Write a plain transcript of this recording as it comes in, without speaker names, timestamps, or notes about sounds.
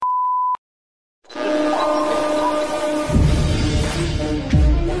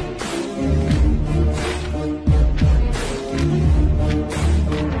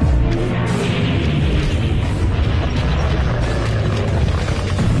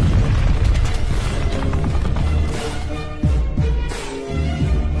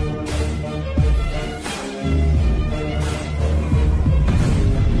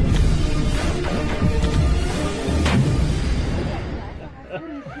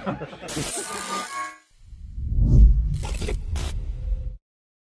After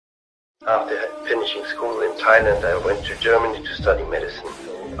finishing school in Thailand, I went to Germany to study medicine.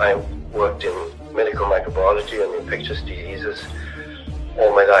 I worked in medical microbiology and infectious diseases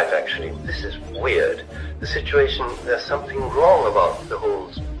all my life, actually. This is weird. The situation, there's something wrong about the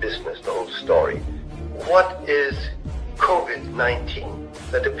whole business, the whole story. What is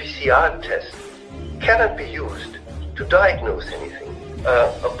COVID-19? That a PCR test cannot be used to diagnose anything.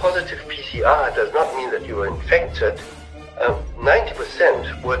 A positive PCR does not mean that you are infected.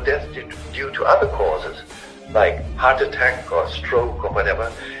 90% were deaths due to other causes, like heart attack or stroke or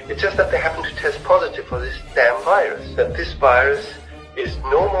whatever. It's just that they happen to test positive for this damn virus. That this virus is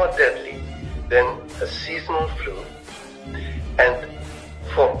no more deadly than a seasonal flu. And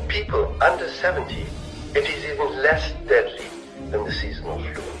for people under 70, it is even less deadly than the seasonal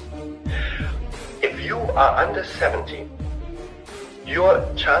flu. If you are under 70, your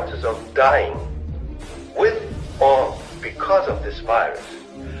chances of dying with or because of this virus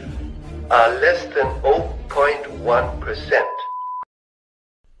are less than 0.1%.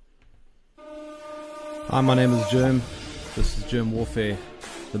 Hi, my name is Germ. This is Germ Warfare,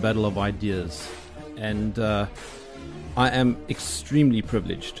 the Battle of Ideas. And I am extremely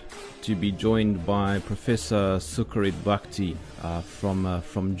privileged to be joined by Professor Sucharit Bhakdi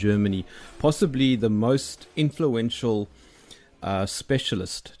from Germany, possibly the most influential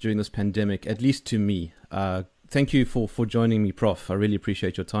specialist during this pandemic, at least to me. Thank you for joining me, Prof. I really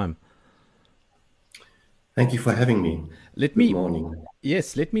appreciate your time. Thank you for having me. Good morning.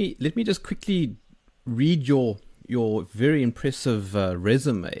 Yes, let me just quickly read your very impressive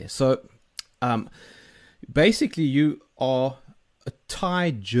resume. So, basically, you are a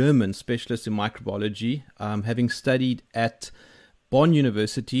Thai-German specialist in microbiology, having studied at Bonn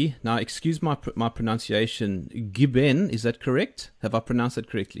University. Now, excuse my pronunciation. Gießen, is that correct? Have I pronounced that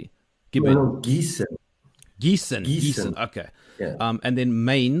correctly? Gießen. Gießen. Okay. Yeah. And then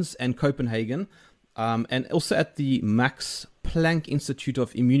Mainz and Copenhagen, and also at the Max Planck Institute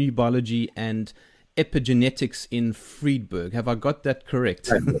of Immunobiology and Epigenetics in Friedberg. Have I got that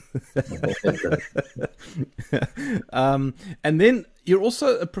correct? And then you're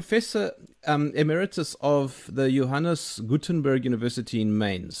also a professor emeritus of the Johannes Gutenberg University in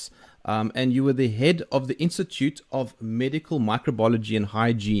Mainz. And you were the head of the Institute of Medical Microbiology and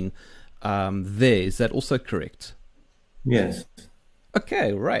Hygiene there. Is that also correct? Yes.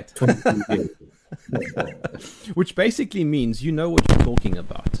 Okay, right. Which basically means you know what you're talking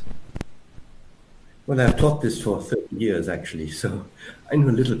about. Well, I've taught this for 30 years, actually, so I know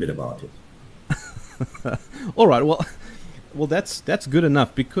a little bit about it. All right. Well, that's good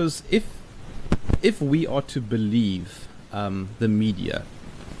enough, because if we are to believe the media,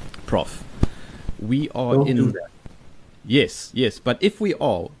 Prof, we are Don't do that. Yes, but if we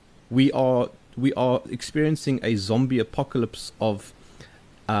are experiencing a zombie apocalypse of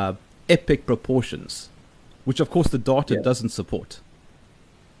epic proportions, which of course the data doesn't support.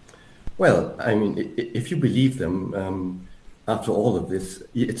 Well, I mean, if you believe them, after all of this,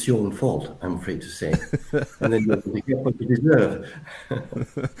 it's your own fault, I'm afraid to say. And then you get what you deserve.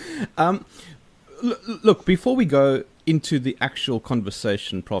 Look, before we go into the actual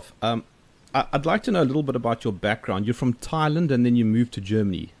conversation, Prof, I'd like to know a little bit about your background. You're from Thailand and then you moved to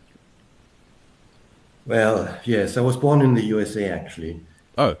Germany. Well, yes, I was born in the USA, actually.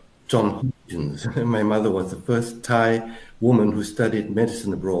 Oh. John Hopkins. My mother was the first Thai woman who studied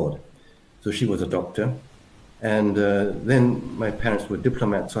medicine abroad. So she was a doctor. And then my parents were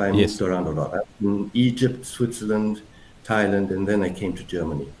diplomats, so I moved around a lot. In Egypt, Switzerland, Thailand, and then I came to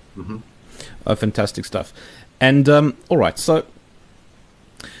Germany. Mm-hmm. Oh, fantastic stuff. And all right, so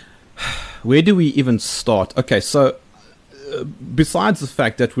where do we even start? Okay, so besides the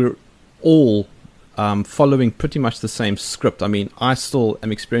fact that we're all following pretty much the same script. I mean, I still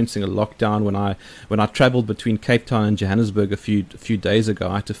am experiencing a lockdown. When I traveled between Cape Town and Johannesburg a few days ago,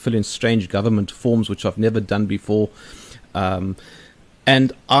 I had to fill in strange government forms which I've never done before. And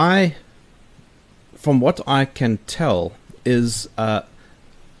from what I can tell, is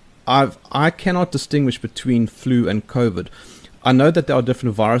I cannot distinguish between flu and COVID. I know that there are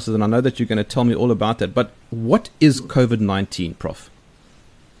different viruses, and I know that you're going to tell me all about that. But what is COVID-19, Prof?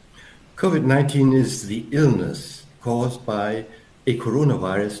 COVID-19 is the illness caused by a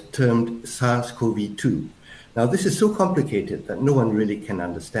coronavirus termed SARS-CoV-2. Now, this is so complicated that no one really can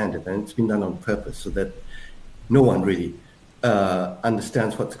understand it, and it's been done on purpose so that no one really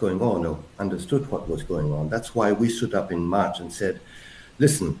understands what's going on or understood what was going on. That's why we stood up in March and said,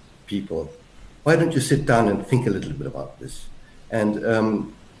 listen, people, why don't you sit down and think a little bit about this? And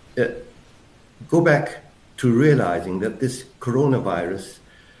go back to realizing that this coronavirus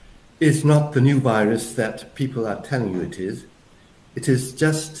is not the new virus that people are telling you it is. It is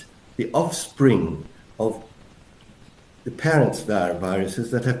just the offspring of the parents'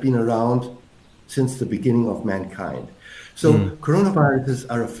 viruses that have been around since the beginning of mankind. So coronaviruses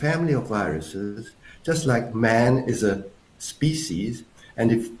are a family of viruses, just like man is a species.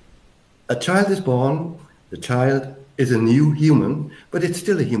 And if a child is born, the child is a new human, but it's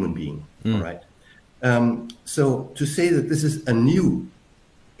still a human being, all right? So to say that this is a new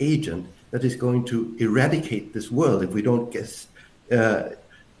agent that is going to eradicate this world if we don't get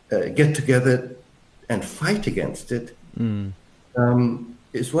together and fight against it,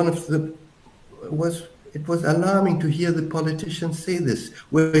 is one of the it was alarming to hear the politicians say this.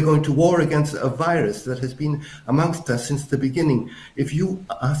 We're going to war against a virus that has been amongst us since the beginning. If you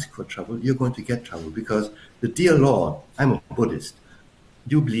ask for trouble, you're going to get trouble, because the dear Lord, I'm a Buddhist,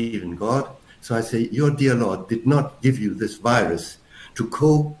 you believe in God, so I say your dear Lord did not give you this virus to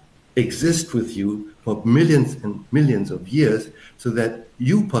coexist with you for millions and millions of years so that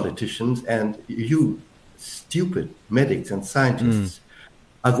you politicians and you stupid medics and scientists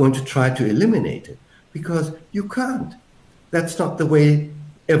are going to try to eliminate it, because you can't. That's not the way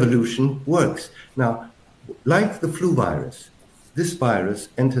evolution works. Now, like the flu virus, this virus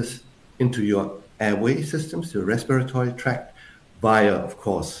enters into your airway systems, your respiratory tract, via, of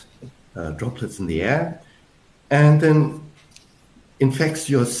course, droplets in the air, and then infects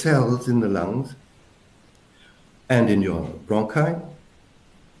your cells in the lungs and in your bronchi.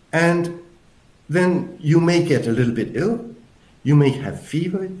 And then you may get a little bit ill. You may have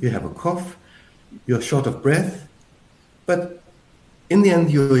fever, you have a cough, you're short of breath. But in the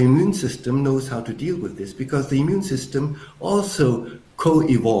end, your immune system knows how to deal with this, because the immune system also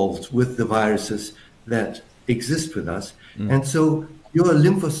co-evolves with the viruses that exist with us. And so your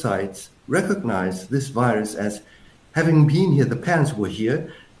lymphocytes recognize this virus as having been here, the parents were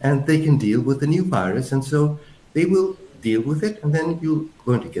here, and they can deal with the new virus. And so they will deal with it, and then you're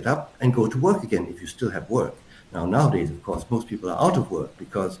going to get up and go to work again if you still have work. Now, nowadays, of course, most people are out of work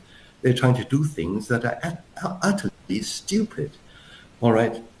because they're trying to do things that are utterly stupid. All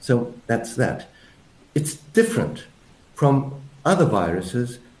right, so that's that. It's different from other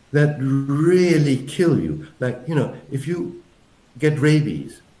viruses that really kill you. Like, if you get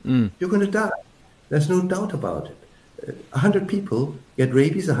rabies, you're going to die. There's no doubt about it. 100 people get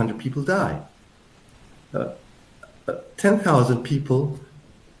rabies, 100 people die. 10,000 people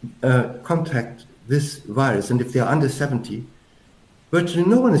contact this virus, and if they are under 70, virtually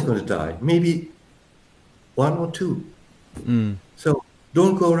no one is going to die, maybe one or two. So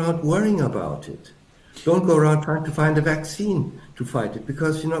don't go around worrying about it. Don't go around trying to find a vaccine to fight it,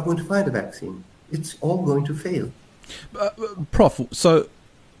 because you're not going to find a vaccine. It's all going to fail. Prof, so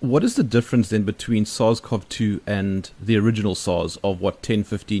what is the difference then between SARS-CoV-2 and the original SARS of 10,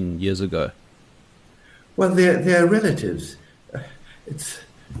 15 years ago? Well, they're relatives. It's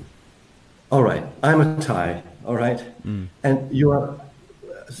all right. I'm a Thai, all right, and you are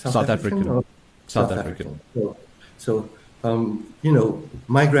South African. South African. So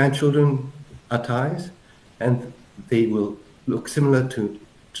my grandchildren are Thais, and they will look similar to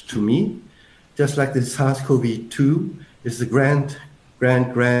me, just like the SARS-CoV-2 is the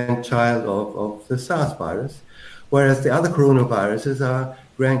grandchild of the SARS virus, whereas the other coronaviruses are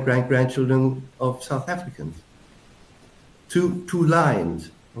grandchildren of South Africans. Two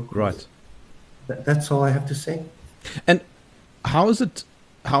lines. Right. That's all I have to say. And how is it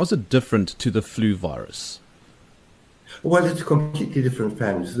different to the flu virus? Well, it's a completely different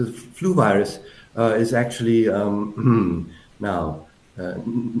family. So the flu virus is actually now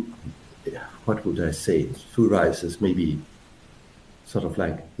what would I say? Flu virus is maybe sort of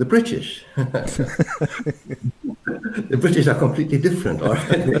like the British. The British are completely different, all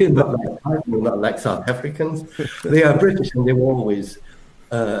right? They're not like South Africans. They are British, and they were always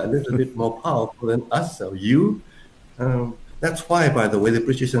a little bit more powerful than us, or you. That's why, by the way, the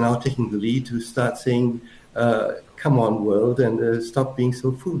British are now taking the lead to start saying, come on, world, and stop being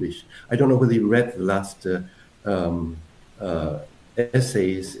so foolish. I don't know whether you read the last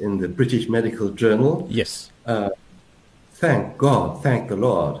essays in the British Medical Journal. Yes. Thank God, thank the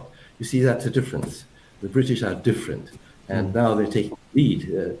Lord. You see, that's a difference. The British are different, and now they're taking the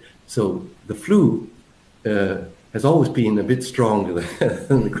lead. So the flu has always been a bit stronger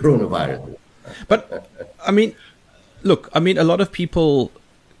than the coronavirus. But, look, a lot of people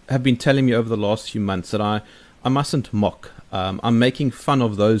have been telling me over the last few months that I mustn't mock. I'm making fun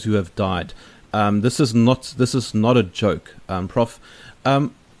of those who have died. This is not a joke, Prof.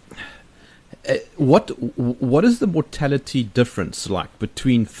 what is the mortality difference like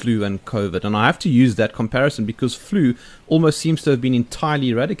between flu and COVID? And I have to use that comparison because flu almost seems to have been entirely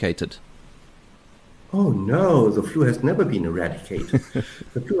eradicated. Oh no, the flu has never been eradicated.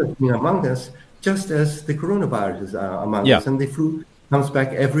 The flu has been among us just as the coronaviruses are among us, and the flu comes back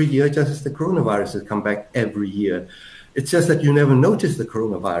every year just as the coronaviruses come back every year. It's just that you never notice the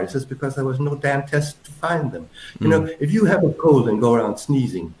coronaviruses because there was no damn test to find them. You know, if you have a cold and go around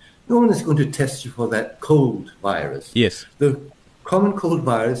sneezing, no one is going to test you for that cold virus. Yes. The common cold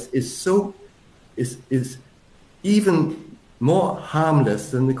virus is even more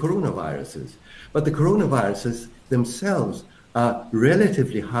harmless than the coronaviruses. But the coronaviruses themselves are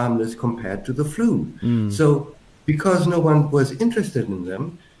relatively harmless compared to the flu. So because no one was interested in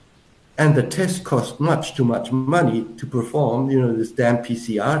them, and the test cost much too much money to perform, this damn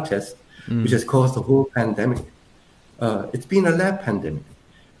PCR test, which has caused the whole pandemic, it's been a lab pandemic.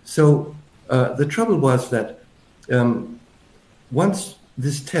 So the trouble was that once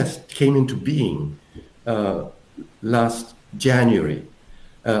this test came into being last January,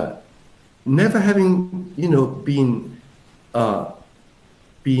 never having been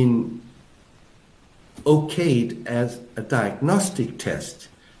okayed as a diagnostic test,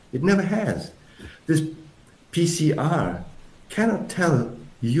 it never has. This PCR cannot tell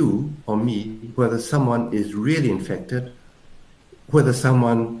you or me whether someone is really infected, whether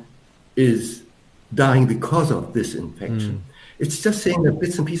someone is dying because of this infection. It's just saying that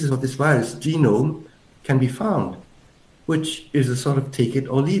bits and pieces of this virus genome can be found, which is a sort of take it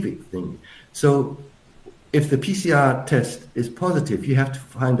or leave it thing. So if the PCR test is positive, you have to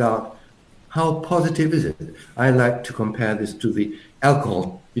find out how positive is it. I like to compare this to the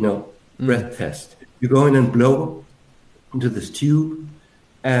alcohol, breath test. You go in and blow into this tube,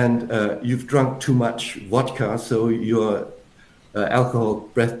 and you've drunk too much vodka, so your alcohol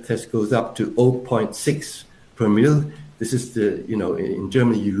breath test goes up to 0.6 per mil. This is in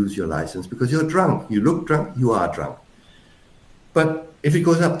Germany you lose your license because you're drunk. You look drunk, you are drunk. But if it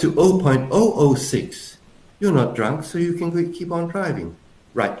goes up to 0.006, you're not drunk, so you can keep on driving,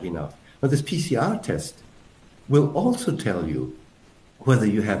 rightly enough. But this PCR test will also tell you whether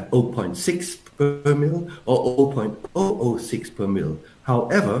you have 0.6 per mil or 0.006 per mil.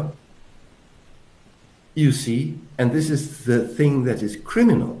 However, you see, and this is the thing that is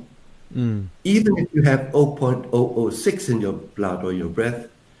criminal, even if you have 0.006 in your blood or your breath,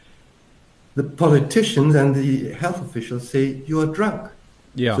 the politicians and the health officials say you are drunk,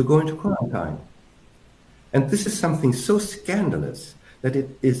 so go into quarantine. And this is something so scandalous that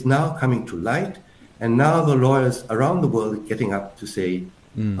it is now coming to light, and now the lawyers around the world are getting up to say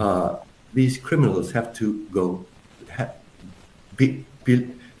these criminals have to go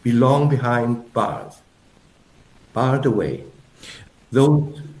belong behind bars, barred away.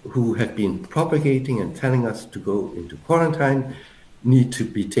 Those who have been propagating and telling us to go into quarantine need to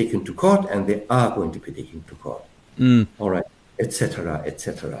be taken to court, and they are going to be taken to court. All right, etc.,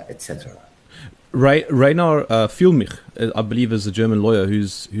 etc., etc. Rainer Füllmich, I believe, is a German lawyer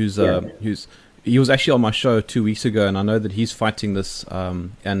who's he was actually on my show 2 weeks ago, and I know that he's fighting this, all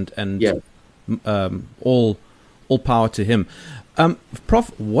power to him.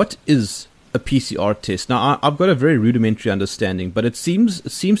 Prof, what is a PCR test? Now, I've got a very rudimentary understanding, but it seems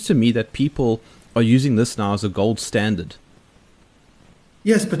to me that people are using this now as a gold standard.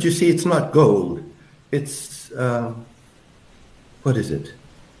 Yes, but you see, it's not gold. It's what is it?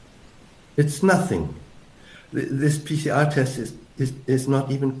 It's nothing. This PCR test is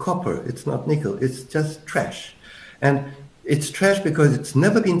not even copper. It's not nickel. It's just trash. And it's trash because it's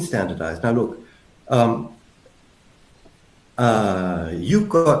never been standardized. Now, look, you've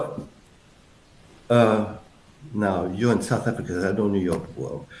got, now you're in South Africa, I don't know your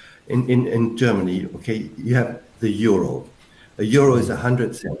well. In Germany, okay, you have the euro. A euro is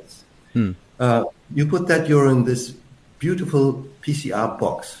 100 cents. You put that euro in this beautiful PCR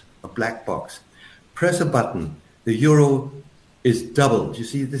box, a black box. Press a button. The euro is doubled. You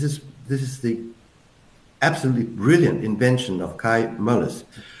see, this is the absolutely brilliant invention of Kai Mullis,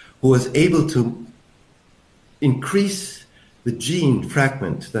 who was able to increase the gene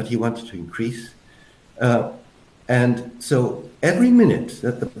fragment that he wanted to increase. And so every minute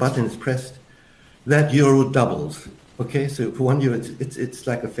that the button is pressed, that euro doubles. Okay, so for 1 euro, it's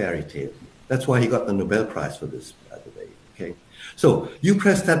like a fairy tale. That's why he got the Nobel Prize for this, by the way. Okay, so you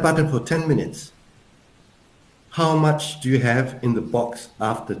press that button for 10 minutes. How much do you have in the box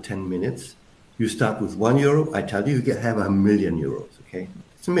after 10 minutes? You start with 1 euro. I tell you, you have 1 million euros. Okay,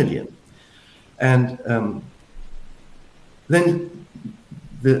 it's a million, and then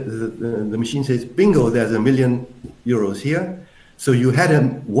the machine says, "Bingo! There's 1 million euros here." So you had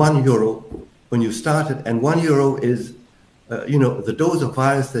 1 euro when you started, and €1 is, the dose of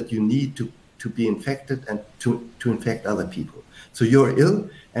virus that you need to be infected and to infect other people. So you're ill,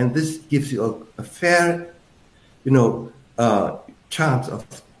 and this gives you a fair, chance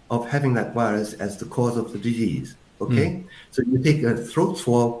of having that virus as the cause of the disease. Okay, so you take a throat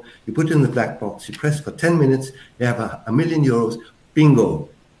swab, you put it in the black box, you press for 10 minutes, you have a million euros, bingo,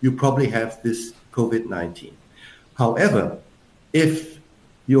 you probably have this COVID-19. However, if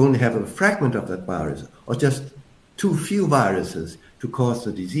you only have a fragment of that virus, or just too few viruses to cause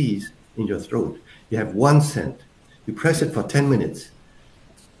the disease in your throat, you have 1 cent. You press it for 10 minutes.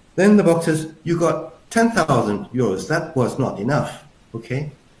 Then the box says, you got 10,000 euros. That was not enough,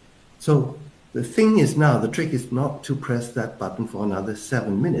 okay? So the thing is now, the trick is not to press that button for another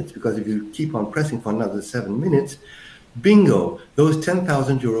 7 minutes, because if you keep on pressing for another 7 minutes, bingo, those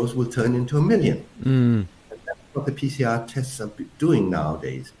 10,000 euros will turn into $1 million. And that's what the PCR tests are doing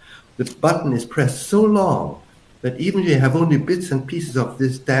nowadays. The button is pressed so long that even if you have only bits and pieces of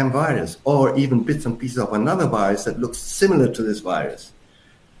this damn virus, or even bits and pieces of another virus that looks similar to this virus,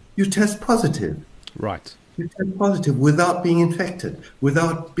 you test positive. Right. You test positive without being infected,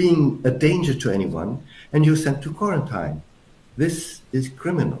 without being a danger to anyone, and you're sent to quarantine. This is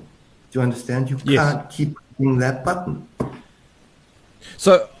criminal. Do you understand? You can't keep pressing that button.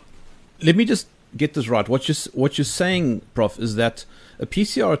 So let me just get this right. What you're saying, Prof, is that a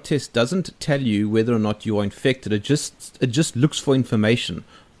PCR test doesn't tell you whether or not you are infected. It just looks for information.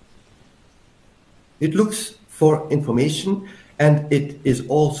 It looks for information, and it is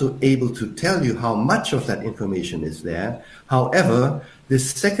also able to tell you how much of that information is there. However,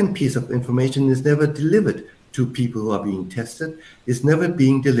 this second piece of information is never delivered to people who are being tested. It's never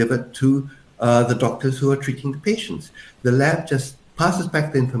being delivered to the doctors who are treating the patients. The lab just passes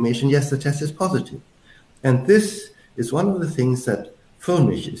back the information, yes, the test is positive. And this is one of the things that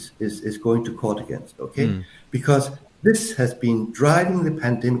Fulmich is going to court against, okay? Because this has been driving the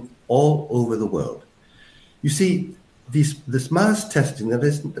pandemic all over the world. You see, this mass testing that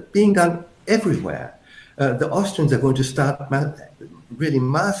is being done everywhere. The Austrians are going to start really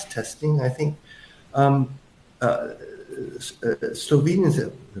mass testing, I think.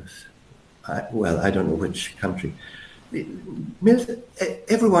 Slovenians, I don't know which country.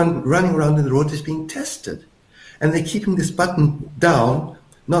 Everyone running around in the road is being tested. And they're keeping this button down,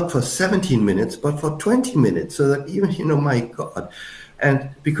 not for 17 minutes, but for 20 minutes, so that even, my God.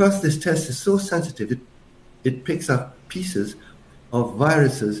 And because this test is so sensitive, it picks up pieces of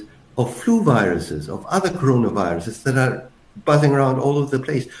viruses, of flu viruses, of other coronaviruses that are buzzing around all over the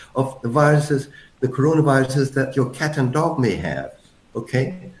place, of the viruses, the coronaviruses that your cat and dog may have,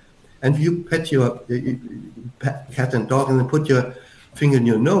 okay? And you pet your cat and dog and then put your finger in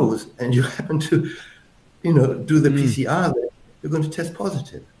your nose and you happen to, do the PCR, you're going to test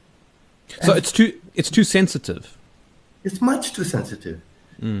positive. So it's too sensitive. It's much too sensitive.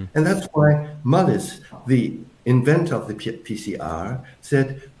 And that's why Mullis, the inventor of the PCR,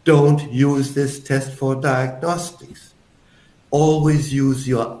 said, don't use this test for diagnostics. Always use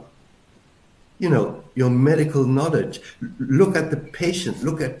your medical knowledge. Look at the patient.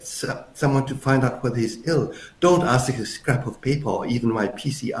 Look at someone to find out whether he's ill. Don't ask a scrap of paper or even my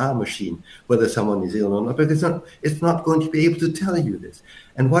PCR machine whether someone is ill or not, because it's not going to be able to tell you this.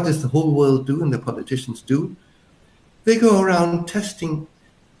 And what does the whole world do and the politicians do? They go around testing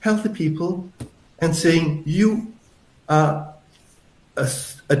healthy people and saying, you are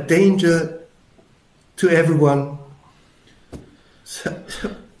a danger to everyone.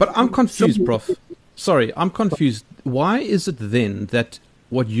 But I'm confused, Prof. Sorry, I'm confused. Why is it then that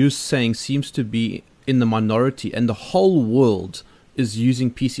what you're saying seems to be in the minority and the whole world is using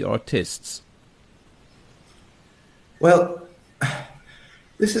PCR tests? Well,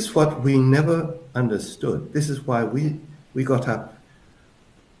 this is what we never understood. This is why we got up,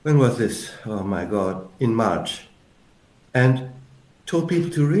 when was this? Oh my God, in March, and told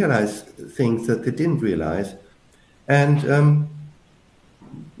people to realize things that they didn't realize. And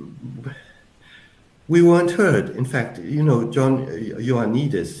we weren't heard. In fact, John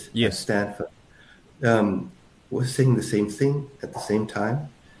Ioannidis at Stanford was saying the same thing at the same time.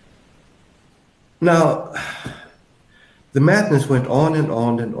 Now, the madness went on and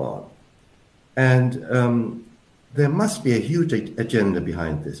on and on. And there must be a huge agenda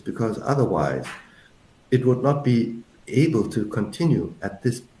behind this, because otherwise it would not be able to continue at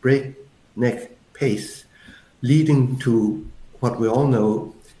this breakneck pace, leading to what we all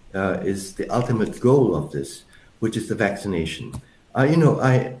know is the ultimate goal of this, which is the vaccination. We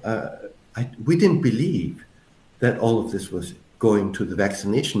didn't believe that all of this was going to the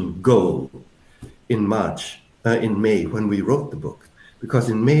vaccination goal in May, when we wrote the book. Because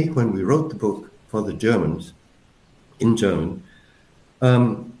in May, when we wrote the book, for the Germans in German,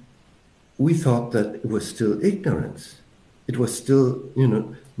 we thought that it was still ignorance. It was still,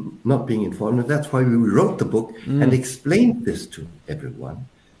 not being informed. And that's why we wrote the book and explained this to everyone.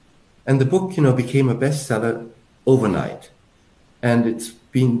 And the book, became a bestseller overnight. And it's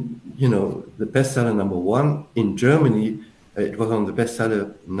been, the bestseller number one in Germany. It was on the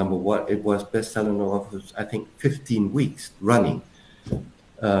bestseller number one. It was bestseller number, I think, 15 weeks running.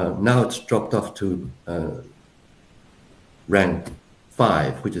 Now it's dropped off to rank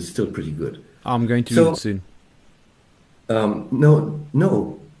 5, which is still pretty good. I'm going to read it soon.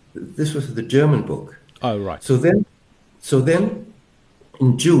 No, this was the German book. Oh, right. So then,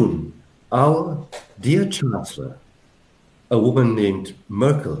 in June, our dear Chancellor, a woman named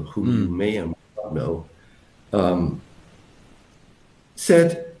Merkel, who you may or may not know,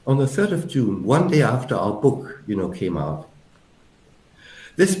 said on the 3rd of June, one day after our book, came out,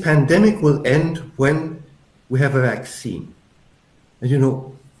 this pandemic will end when we have a vaccine.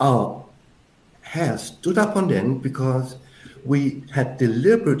 And our hair stood up on end because we had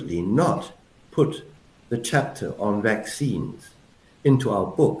deliberately not put the chapter on vaccines into our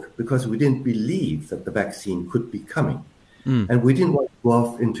book because we didn't believe that the vaccine could be coming. And we didn't want to go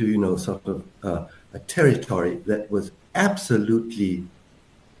off into, sort of a territory that was absolutely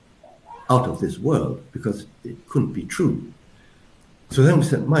out of this world because it couldn't be true. So then we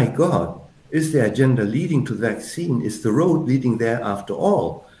said, my God, is the agenda leading to the vaccine? Is the road leading there after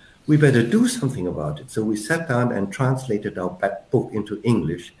all? We better do something about it. So we sat down and translated our book into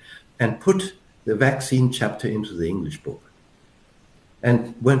English and put the vaccine chapter into the English book.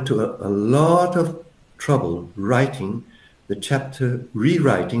 And went to a lot of trouble rewriting the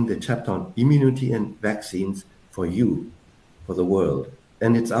chapter on immunity and vaccines for you, for the world.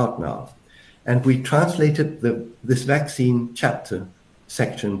 And it's out now. And we translated this vaccine chapter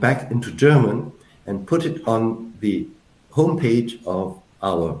section back into German and put it on the homepage of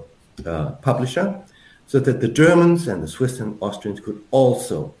our publisher so that the Germans and the Swiss and Austrians could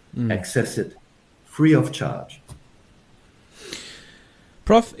also access it free of charge.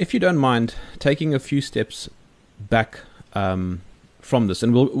 Prof, if you don't mind taking a few steps back from this,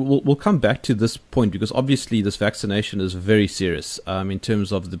 and we'll come back to this point because obviously this vaccination is very serious in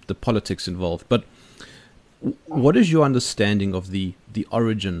terms of the politics involved. But what is your understanding of the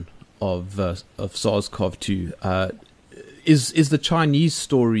origin of SARS-CoV-2? Is the Chinese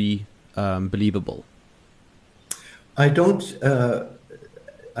story believable? I don't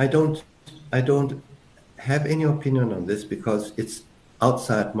have any opinion on this because it's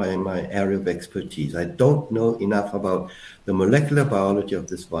outside my area of expertise. I don't know enough about the molecular biology of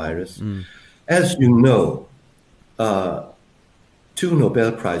this virus. As you know, 2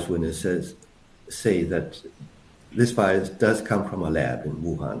 Nobel Prize winners say that this virus does come from a lab in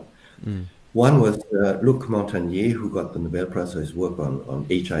Wuhan. One was Luc Montagnier, who got the Nobel Prize for his work on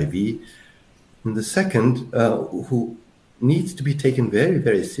HIV. And the second, who needs to be taken very,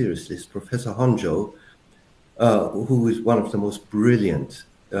 very seriously, is Professor Honjo, who is one of the most brilliant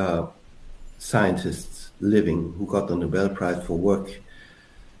scientists living, who got the Nobel Prize for work,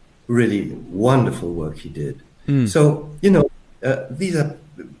 really wonderful work he did. So, these are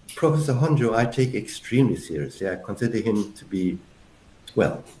Professor Honjo I take extremely seriously. I consider him to be,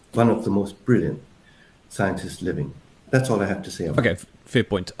 one of the most brilliant scientists living. That's all I have to say about it. Okay, fair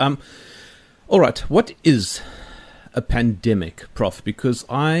point. All right, what is a pandemic, Prof? Because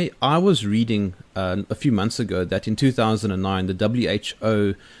I was reading a few months ago that in 2009 the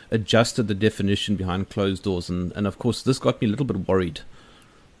WHO adjusted the definition behind closed doors, and of course this got me a little bit worried.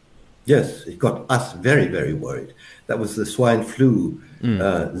 Yes, it got us very, very worried. That was the swine flu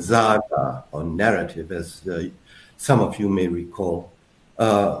saga or narrative, as some of you may recall,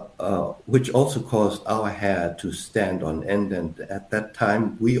 which also caused our hair to stand on end. And at that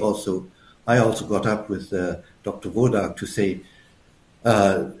time, I also got up with Dr. Wodak to say,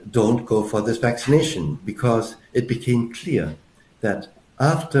 don't go for this vaccination, because it became clear that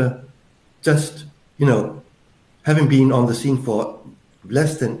after just, having been on the scene for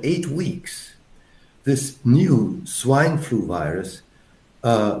less than 8 weeks, this new swine flu virus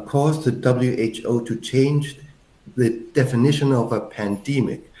caused the WHO to change the definition of a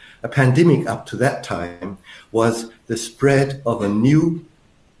pandemic. A pandemic up to that time was the spread of a new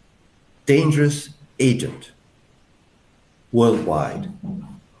dangerous agent worldwide.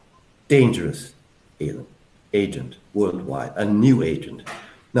 Dangerous agent worldwide, a new agent.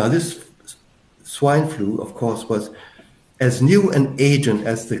 Now this swine flu, of course, was as new an agent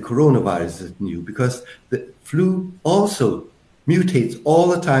as the coronavirus is new, because the flu also mutates all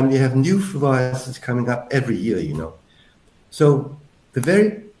the time. You have new flu viruses coming up every year, So the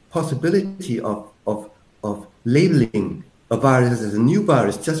very possibility of labeling a virus as a new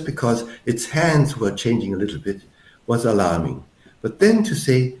virus just because its hands were changing a little bit was alarming. But then to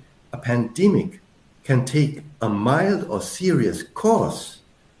say a pandemic can take a mild or serious course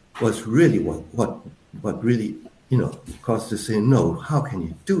was really what really, caused to say, no, how can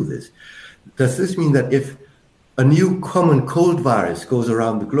you do this? Does this mean that if a new common cold virus goes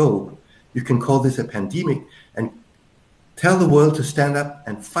around the globe, you can call this a pandemic and tell the world to stand up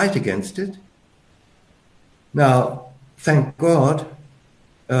and fight against it? Now, thank God,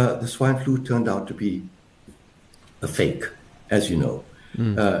 the swine flu turned out to be a fake, as you know.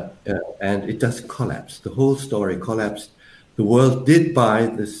 And it does collapse. The whole story collapsed. The world did buy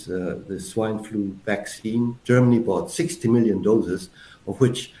this swine flu vaccine. Germany bought 60 million doses, of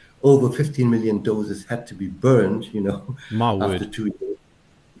which over 15 million doses had to be burned, after 2 years.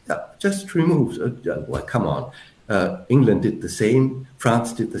 Yeah, just removed. Well, come on. England did the same.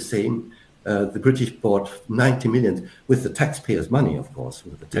 France did the same. The British bought 90 million with the taxpayers' money, of course,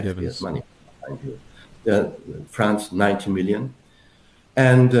 with the taxpayers' money. France, 90 million.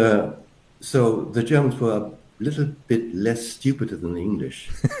 And so the Germans were a little bit less stupid than the English.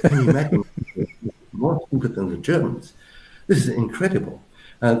 Can you imagine? More stupid than the Germans. This is incredible.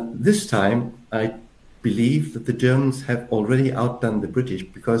 This time, I believe that the Germans have already outdone the British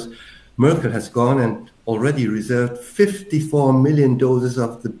because Merkel has gone and already reserved 54 million doses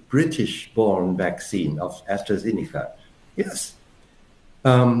of the British-born vaccine of AstraZeneca. Yes.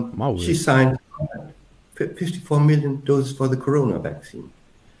 She signed 54 million doses for the corona vaccine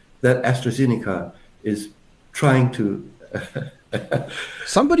that AstraZeneca is trying to...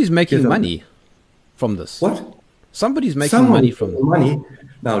 Somebody's making money from this. What? Somebody's making money from this. Money.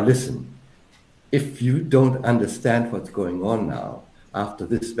 Now listen, if you don't understand what's going on now, after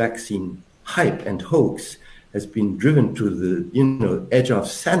this vaccine hype and hoax has been driven to the edge of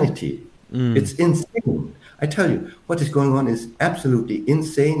sanity, it's insane. I tell you, what is going on is absolutely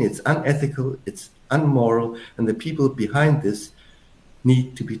insane. It's unethical. It's unmoral, and the people behind this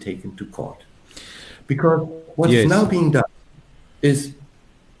need to be taken to court. Because what is now being done is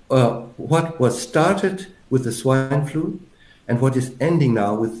what was started with the swine flu and what is ending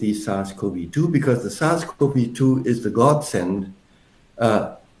now with the SARS-CoV-2, because the SARS-CoV-2 is the godsend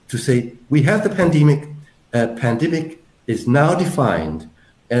to say, we have the pandemic. Pandemic is now defined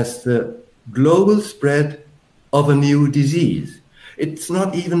as the global spread of a new disease. It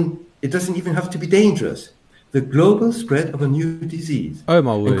doesn't even have to be dangerous. The global spread of a new disease. Oh,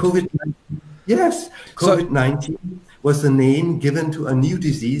 my word. And COVID-19, yes, COVID-19 was the name given to a new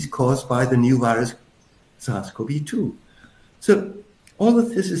disease caused by the new virus, SARS-CoV-2. So all of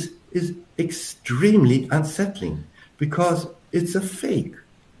this is extremely unsettling because it's a fake.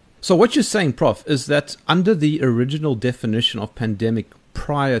 So what you're saying, Prof, is that under the original definition of pandemic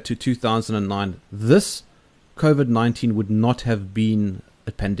prior to 2009, this COVID-19 would not have been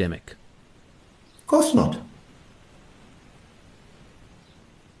a pandemic? Of course not.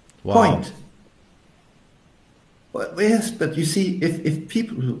 Wow. Point. Well, yes, but you see, if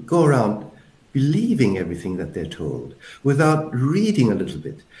people go around believing everything that they're told without reading a little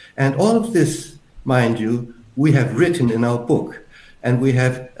bit, and all of this, mind you, we have written in our book, and we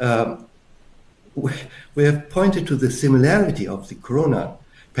have pointed to the similarity of the corona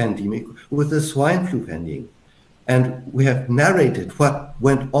pandemic with the swine flu pandemic, and we have narrated what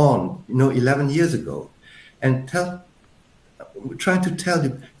went on, 11 years ago, and trying to tell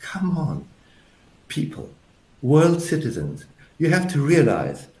you, come on, people, world citizens, you have to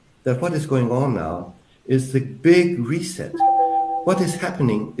realize that what is going on now is the big reset. What is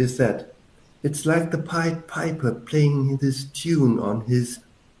happening is that it's like the Pied Piper playing this tune on his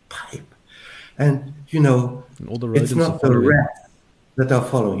pipe. And, it's not the rats that are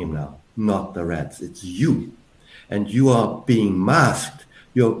following him now. Not the rats. It's you. And you are being masked.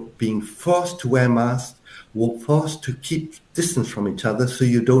 You're being forced to wear masks. We're forced to keep distance from each other so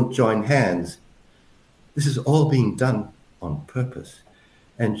you don't join hands. This is all being done on purpose.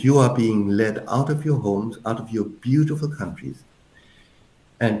 And you are being led out of your homes, out of your beautiful countries.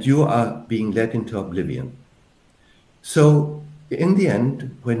 And you are being led into oblivion. So in the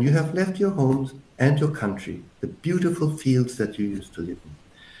end, when you have left your homes and your country, the beautiful fields that you used to live in,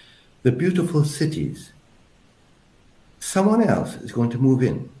 the beautiful cities, someone else is going to move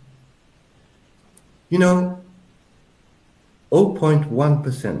in.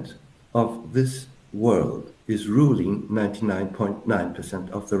 0.1% of this world is ruling 99.9%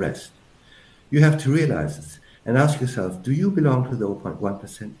 of the rest. You have to realize this and ask yourself, do you belong to the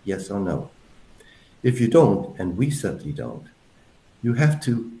 0.1%, yes or no? If you don't, and we certainly don't, you have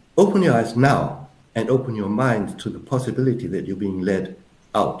to open your eyes now and open your mind to the possibility that you're being led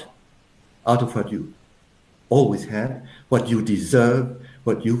out of what you always had, what you deserve,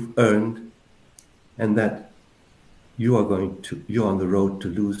 what you've earned, and that you're on the road to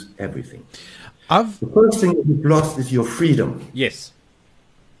lose everything. The first thing that you've lost is your freedom. Yes.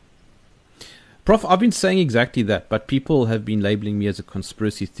 Prof, I've been saying exactly that, but people have been labeling me as a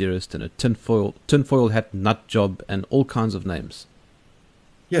conspiracy theorist and a tinfoil hat nut job and all kinds of names.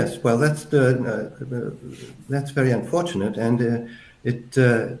 Yes, well, that's very unfortunate, and it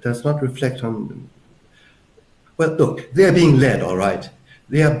does not reflect on. Well, look, they are being led, all right.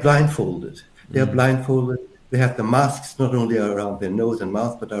 They are blindfolded. They are blindfolded. They have the masks not only around their nose and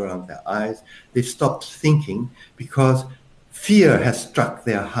mouth, but around their eyes. They've stopped thinking because fear has struck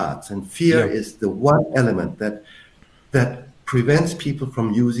their hearts, and fear is the one element that prevents people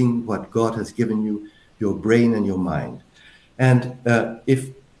from using what God has given you, your brain and your mind. And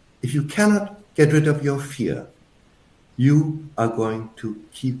if you cannot get rid of your fear, you are going to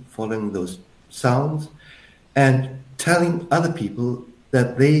keep following those sounds and telling other people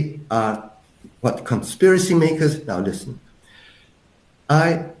that they are conspiracy makers. Now listen,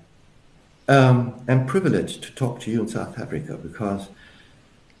 I am privileged to talk to you in South Africa because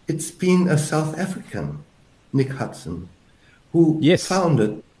it's been a South African, Nick Hudson, who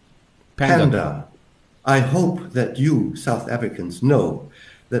founded Panda. I hope that you South Africans know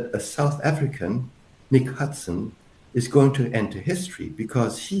that a South African, Nick Hudson, is going to enter history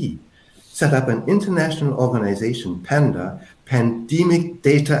because he set up an international organization, Panda, Pandemic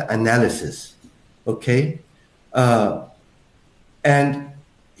Data Analysis, okay? And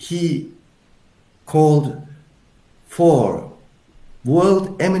he called 4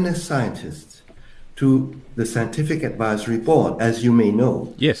 world eminent scientists to the Scientific Advisory Board, as you may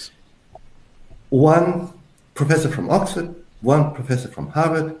know. Yes. 1 professor from Oxford, 1 professor from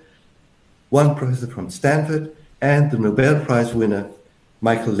Harvard, 1 professor from Stanford, and the Nobel Prize winner,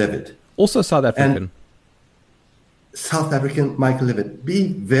 Michael Levitt. Also South African. And South African Michael Levitt.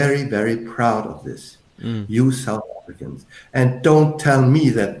 Be very, very proud of this, you South Africans. And don't tell me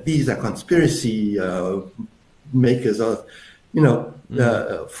that these are conspiracy makers of,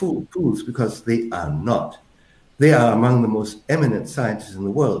 fools, because they are not. They are among the most eminent scientists in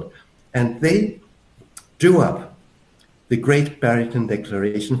the world. And they drew up the Great Barrington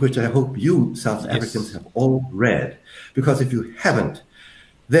Declaration, which I hope you South Africans have all read. Because if you haven't,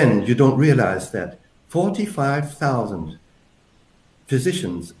 then you don't realize that 45,000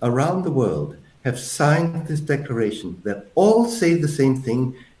 physicians around the world have signed this declaration that all say the same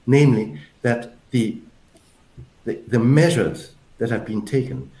thing, namely that the measures that have been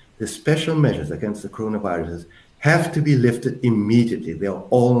taken, the special measures against the coronaviruses, have to be lifted immediately. They are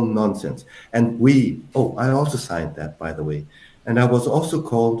all nonsense. And I also signed that, by the way. And I was also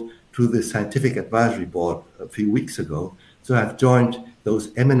called to the Scientific Advisory Board a few weeks ago. So I've joined those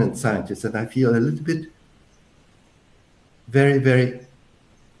eminent scientists, and I feel a little bit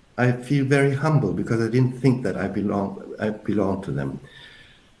I feel very humble because I didn't think that I belonged to them.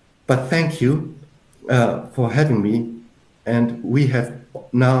 But thank you for having me. And we have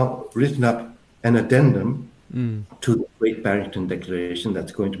now written up an addendum to the Great Barrington Declaration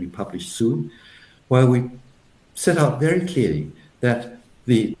that's going to be published soon, where we set out very clearly that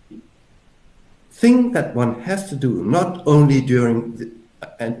the thing that one has to do, not only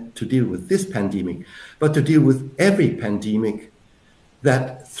and to deal with this pandemic, but to deal with every pandemic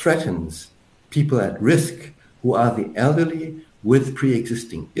that threatens people at risk who are the elderly with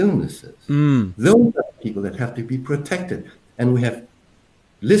pre-existing illnesses. Those are people that have to be protected. And we have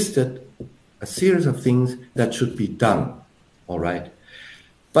listed a series of things that should be done, all right?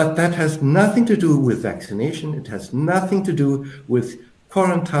 But that has nothing to do with vaccination. It has nothing to do with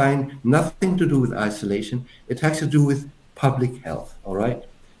quarantine, nothing to do with isolation. It has to do with public health, all right?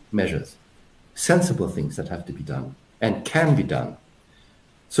 Measures, sensible things that have to be done and can be done.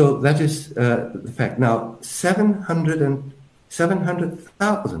 So that is the fact. Now,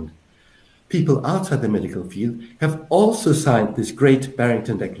 700,000 people outside the medical field have also signed this Great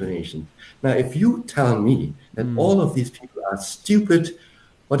Barrington Declaration. Now, if you tell me that all of these people are stupid,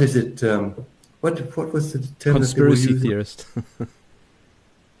 what is it? What was the term? Conspiracy theorist.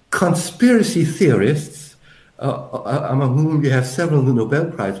 Conspiracy theorists, among whom you have several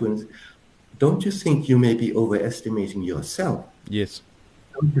Nobel Prize winners, don't you think you may be overestimating yourself? Yes.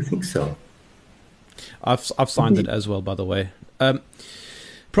 Don't you think so? I've signed it as well, by the way.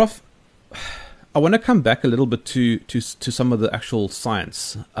 Prof, I want to come back a little bit to some of the actual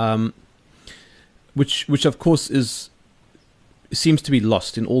science, which of course seems to be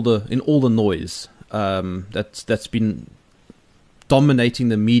lost in all the noise that's been dominating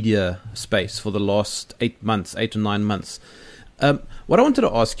the media space for the last 8 or 9 months. What I wanted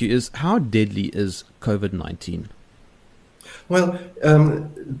to ask you is, how deadly is COVID-19? Well,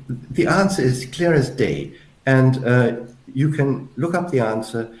 the answer is clear as day, and you can look up the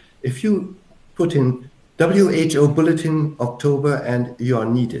answer if you put in WHO Bulletin October and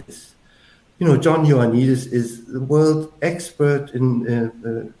Ioannidis. You know, John Ioannidis is the world expert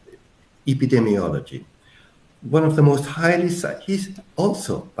in epidemiology. One of the most he's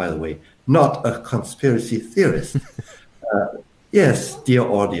also, by the way, not a conspiracy theorist. Yes, dear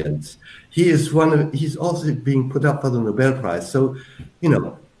audience, he's also being put up for the Nobel Prize. So, you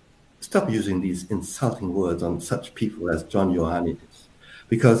know, stop using these insulting words on such people as John Ioannidis.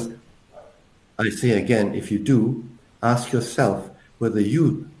 Because I say again, if you do, ask yourself whether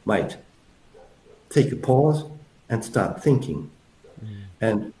you might take a pause and start thinking,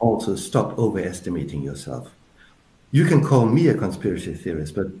 and also stop overestimating yourself. You can call me a conspiracy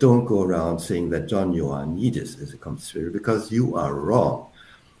theorist, but don't go around saying that John Ioannidis is a conspirator, because you are wrong.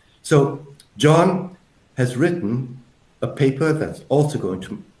 So John has written a paper that's also going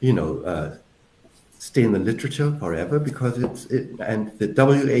to, stay in the literature forever, because and the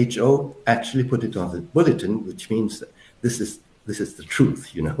WHO actually put it on the bulletin, which means that this is the truth,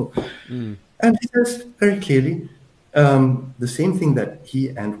 And he says very clearly the same thing that he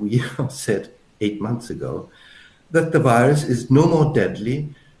and we said 8 months ago, that the virus is no more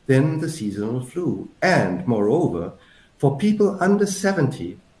deadly than the seasonal flu. And moreover, for people under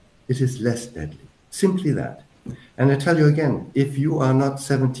 70, it is less deadly. Simply that. And I tell you again, if you are not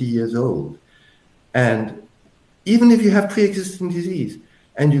 70 years old, and even if you have pre-existing disease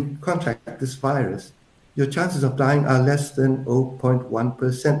and you contract this virus, your chances of dying are less than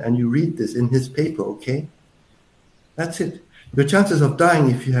 0.1%. And you read this in his paper, okay? That's it. Your chances of dying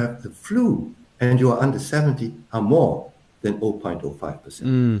if you have the flu and you are under 70 are more than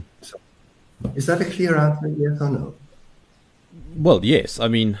 0.05%. So, is that a clear answer, yes or no? Well, yes. I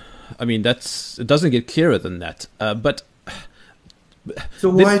mean, it doesn't get clearer than that. But so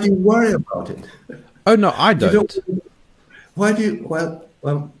why do you worry about it? Oh no, I don't. Why do you?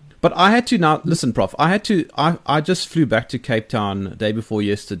 Well. But I had to now listen, Prof. I just flew back to Cape Town the day before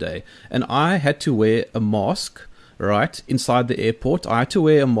yesterday, and I had to wear a mask. Right, inside the airport. I had to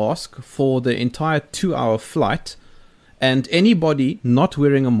wear a mask for the entire 2-hour flight, and anybody not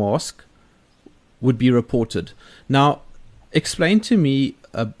wearing a mask would be reported. Now, explain to me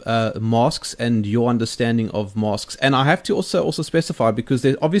masks and your understanding of masks. And I have to also specify, because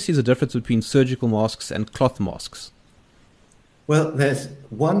there obviously is a difference between surgical masks and cloth masks. Well, there's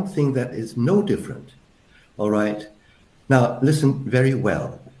one thing that is no different. All right. Now, listen very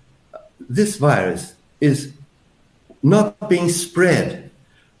well. This virus is not being spread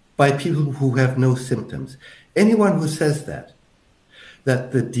by people who have no symptoms. Anyone who says that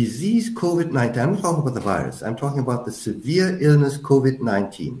the disease COVID-19, I'm not talking about the virus, I'm talking about the severe illness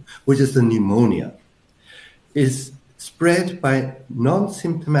COVID-19, which is the pneumonia, is spread by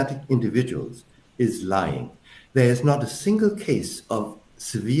non-symptomatic individuals, is lying. There is not a single case of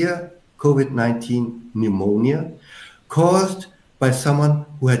severe COVID-19 pneumonia caused by someone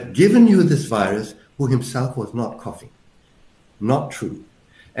who had given you this virus who himself was not coughing. Not true.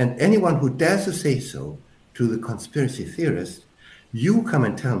 And anyone who dares to say so to the conspiracy theorist, you come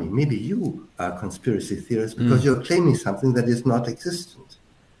and tell me, maybe you are a conspiracy theorist because you're claiming something that is not existent.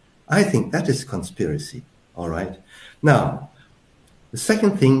 I think that is conspiracy, all right? Now, the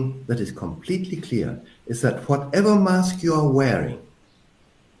second thing that is completely clear is that whatever mask you are wearing,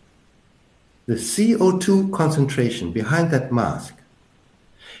 the CO2 concentration behind that mask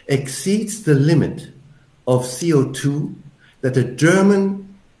exceeds the limit of CO2 that a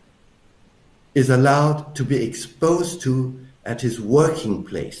German is allowed to be exposed to at his working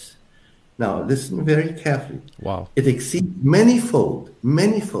place. Now, listen very carefully. Wow. It exceeds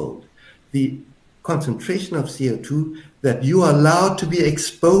manyfold the concentration of CO2 that you are allowed to be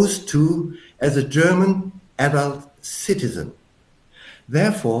exposed to as a German adult citizen.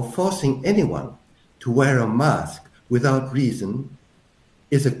 Therefore, forcing anyone to wear a mask without reason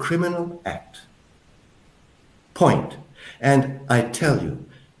is a criminal act. Point. And I tell you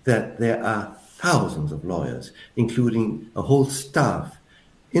that there are thousands of lawyers, including a whole staff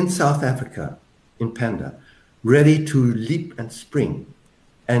in South Africa, in Panda, ready to leap and spring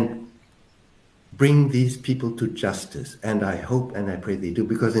and bring these people to justice. And I hope and I pray they do,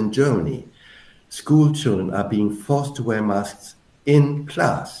 because in Germany, school children are being forced to wear masks in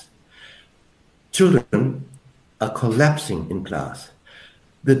class. Children are collapsing in class.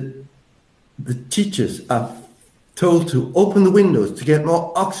 The teachers are told to open the windows to get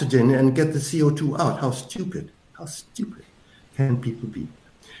more oxygen and get the CO2 out. How stupid can people be?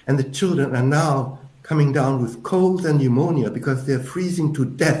 And the children are now coming down with colds and pneumonia because they're freezing to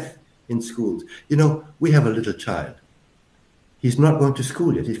death in schools. You know, we have a little child. He's not going to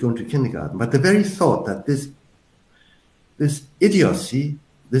school yet. He's going to kindergarten. But the very thought that this idiocy,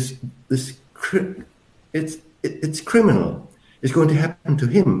 it's criminal, is going to happen to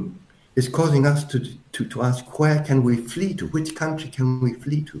him, is causing us to ask, where can we flee to? Which country can we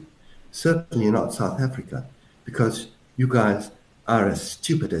flee to? Certainly not South Africa, because you guys are as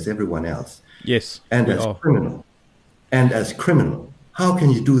stupid as everyone else. Yes, and as criminal. How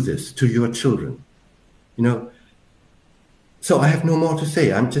can you do this to your children? You know. So I have no more to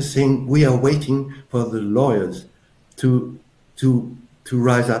say. I'm just saying we are waiting for the lawyers to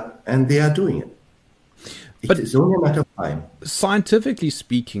rise up, and they are doing it. But it's only a matter of time. Scientifically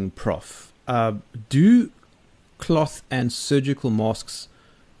speaking, Prof, do cloth and surgical masks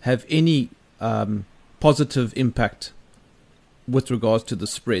have any positive impact with regards to the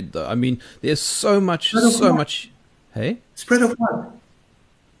spread, though? I mean, there's so much. Hey? Spread of what?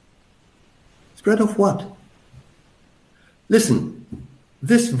 Spread of what? Listen,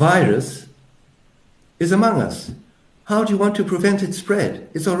 this virus is among us. How do you want to prevent its spread?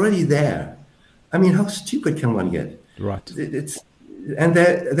 It's already there. I mean, how stupid can one get? Right. And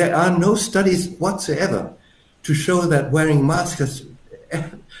there are no studies whatsoever to show that wearing masks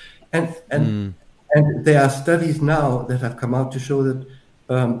and there are studies now that have come out to show that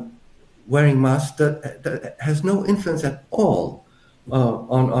wearing masks that has no influence at all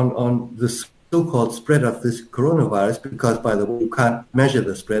on the so-called spread of this coronavirus, because, by the way, you can't measure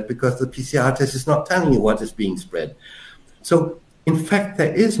the spread because the PCR test is not telling you what is being spread. So, in fact,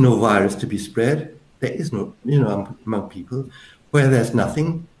 there is no virus to be spread. There is no, among people. Where there's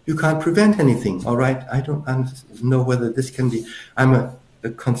nothing, you can't prevent anything, all right? I don't know whether this can be... I'm a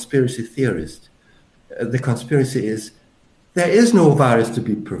conspiracy theorist. The conspiracy is there is no virus to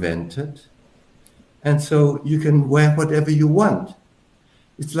be prevented, and so you can wear whatever you want.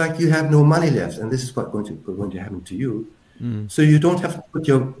 It's like you have no money left, and this is what's going to happen to you. So you don't have to put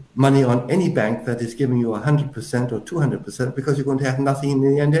your money on any bank that is giving you 100% or 200% because you're going to have nothing in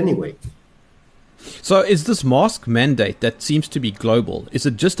the end anyway. So is this mask mandate that seems to be global, is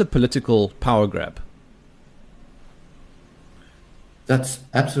it just a political power grab? That's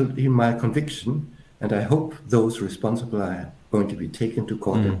absolutely my conviction, and I hope those responsible are going to be taken to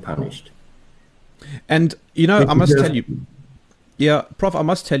court and punished. And, I must tell you... Yeah, Prof, I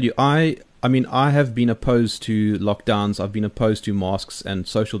must tell you, I mean, I have been opposed to lockdowns. I've been opposed to masks and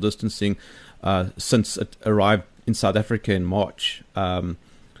social distancing since it arrived in South Africa in March. Good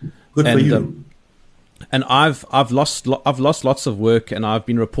for you. And I've lost lots of work, and I've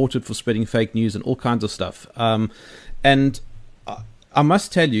been reported for spreading fake news and all kinds of stuff. And I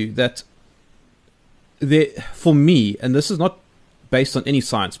must tell you that for me, and this is not based on any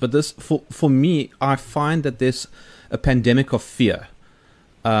science, but this for me, I find that there's a pandemic of fear.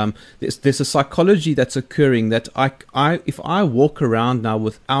 There's a psychology that's occurring that if I walk around now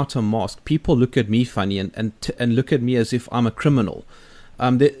without a mask, people look at me funny and look at me as if I'm a criminal.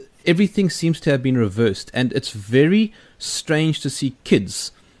 Everything seems to have been reversed, and it's very strange to see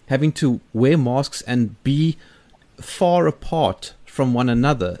kids having to wear masks and be far apart from one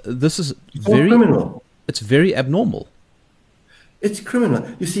another. This is criminal. It's very abnormal. It's criminal.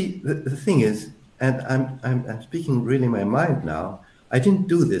 You see, the thing is, and I'm speaking really my mind now. I didn't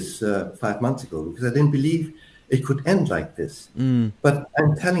do this 5 months ago because I didn't believe it could end like this. But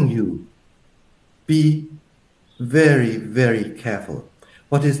I'm telling you, be very, very careful.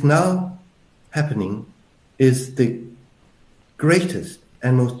 What is now happening is the greatest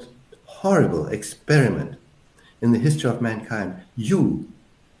and most horrible experiment in the history of mankind. You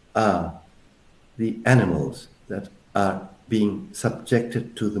are the animals that are being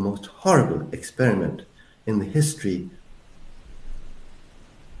subjected to the most horrible experiment in the history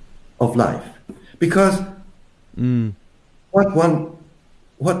of life. Because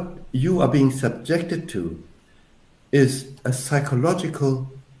what you are being subjected to is a psychological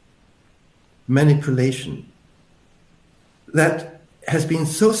manipulation that has been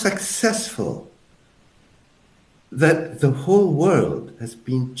so successful that the whole world has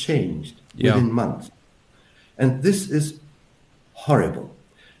been changed within months. And this is horrible.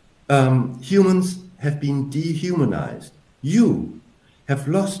 Humans have been dehumanized. You have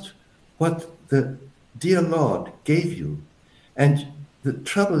lost what the dear Lord gave you. And the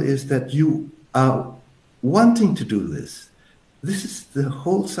trouble is that you are wanting to do this. This is the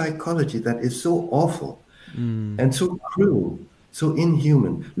whole psychology that is so awful and so cruel, so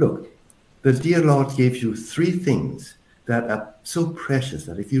inhuman. Look, the dear Lord gave you 3 things that are so precious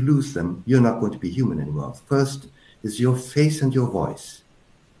that if you lose them, you're not going to be human anymore. First is your face and your voice.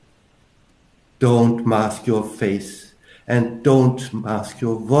 don't mask your face and don't mask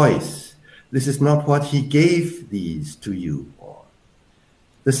your voice. This is not what he gave these to you for.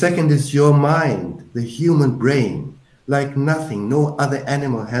 The second is your mind, the human brain. Like nothing, no other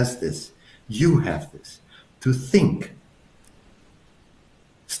animal has this. You have this. To think.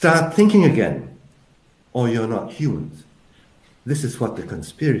 Start thinking again, or you're not humans. This is what the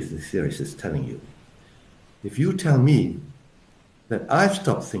conspiracy theorist is telling you. If you tell me that I've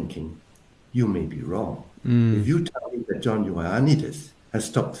stopped thinking, you may be wrong. If you tell me that John Ioannidis has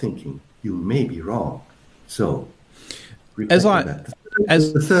stopped thinking, you may be wrong. So, the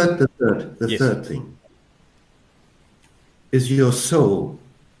third thing is your soul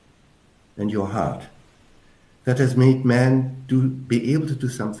and your heart that has made man be able to do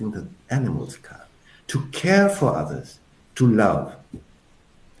something that animals can't, to care for others, to love.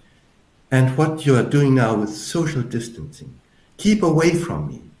 And what you are doing now with social distancing, keep away from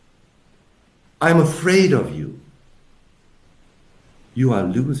me. I'm afraid of you. You are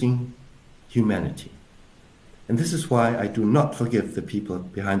losing humanity. And this is why I do not forgive the people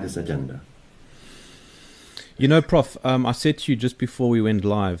behind this agenda. You know, Prof, I said to you just before we went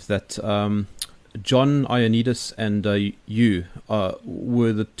live that John Ioannidis and you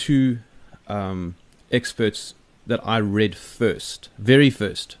were the two experts that I read first, very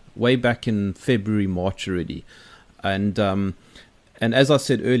first, way back in February, March already. And as I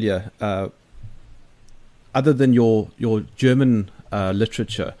said earlier, other than your German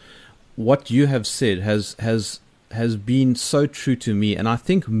literature, what you have said has been so true to me, and I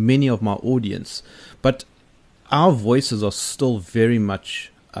think many of my audience. But our voices are still very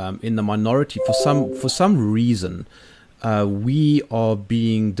much in the minority. For some reason, we are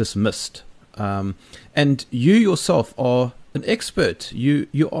being dismissed. And you yourself are an expert.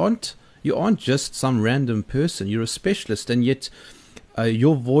 You aren't just some random person. You're a specialist, and yet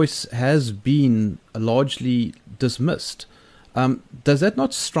your voice has been largely dismissed. Does that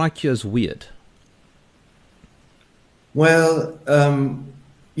not strike you as weird? Well,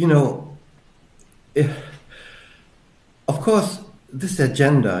 of course, this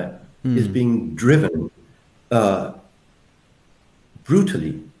agenda is being driven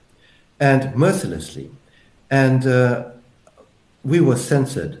brutally and mercilessly. And we were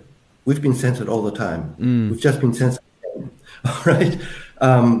censored. We've been censored all the time. We've just been censored again. All right.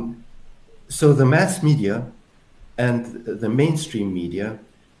 So the mass media and the mainstream media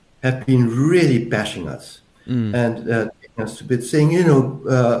have been really bashing us and taking us to bits, saying,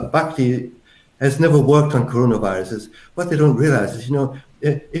 Buckley has never worked on coronaviruses. What they don't realize is,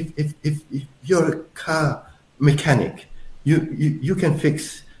 if you're a car mechanic, you can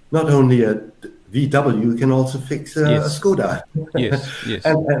fix not only a VW, you can also fix a Skoda. Yes.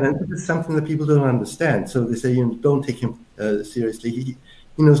 And this is something that people don't understand. So they say, don't take him seriously. He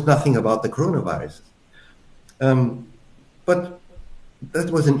knows nothing about the coronavirus. But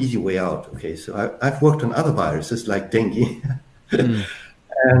that was an easy way out. Okay, so I've worked on other viruses like dengue,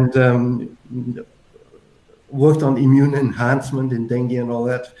 and worked on immune enhancement in dengue and all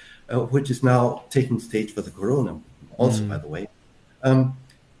that, which is now taking stage for the corona, also, by the way.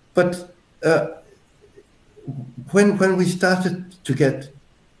 But when we started to get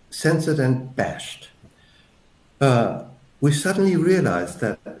censored and bashed, we suddenly realized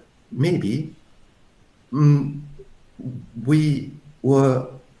that maybe we were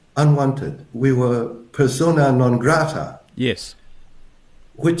unwanted. We were persona non grata. Yes.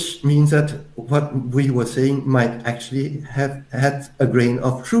 Which means that what we were saying might actually have had a grain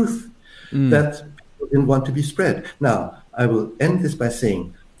of truth that people didn't want to be spread. Now, I will end this by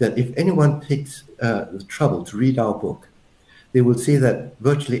saying that if anyone takes the trouble to read our book, they will see that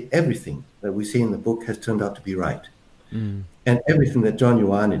virtually everything that we say in the book has turned out to be right. And everything that John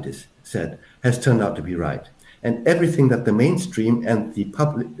Ioannidis said has turned out to be right. And everything that the mainstream and the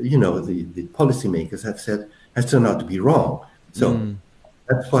public, the policymakers have said has turned out to be wrong. So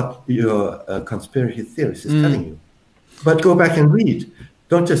that's what your conspiracy theorist is telling you. But go back and read.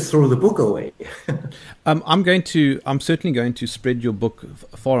 Don't just throw the book away. I'm certainly going to spread your book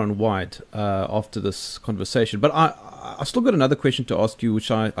far and wide after this conversation. But I still got another question to ask you, which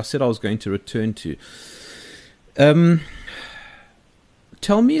I said I was going to return to.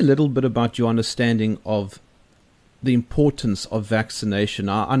 Tell me a little bit about your understanding of the importance of vaccination.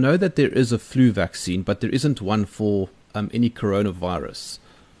 I know that there is a flu vaccine, but there isn't one for any coronavirus.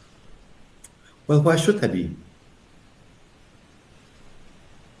 Well, why should there be?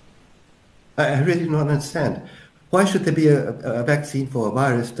 I really don't understand. Why should there be a vaccine for a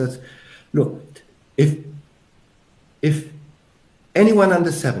virus that's... Look, if anyone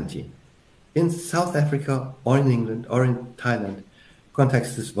under 70 in South Africa or in England or in Thailand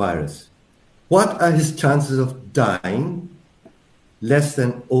contacts this virus, What are his chances of dying? Less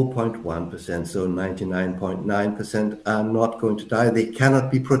than 0.1%, so 99.9% are not going to die. They cannot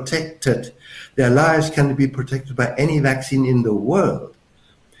be protected. Their lives can be protected by any vaccine in the world.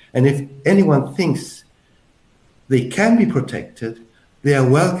 And if anyone thinks they can be protected, they are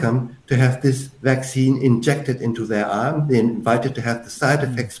welcome to have this vaccine injected into their arm. They're invited to have the side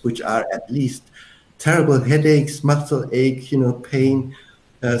effects, which are at least terrible headaches, muscle ache, pain,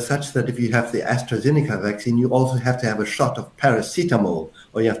 such that if you have the AstraZeneca vaccine, you also have to have a shot of paracetamol,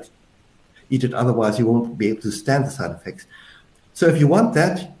 or you have to eat it, otherwise you won't be able to stand the side effects. So if you want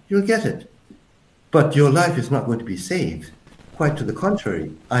that, you'll get it. But your life is not going to be saved. Quite to the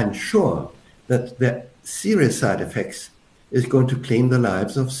contrary, I'm sure that the serious side effects is going to claim the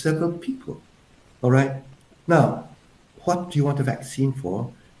lives of several people. All right? Now, what do you want a vaccine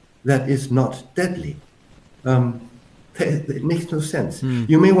for that is not deadly? It makes no sense.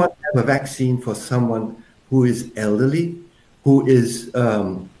 You may want to have a vaccine for someone who is elderly, who is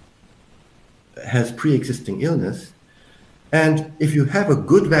has pre-existing illness, and if you have a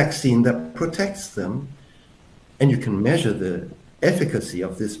good vaccine that protects them, and you can measure the efficacy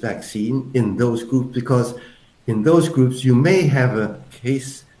of this vaccine in those groups, because in those groups you may have a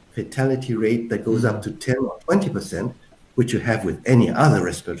case fatality rate that goes up to 10 or 20%, which you have with any other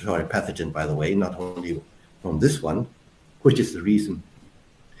respiratory pathogen, by the way, not only from this one, which is the reason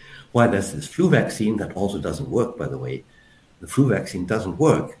why there's this flu vaccine that also doesn't work, by the way. The flu vaccine doesn't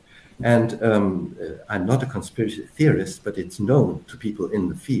work. And I'm not a conspiracy theorist, but it's known to people in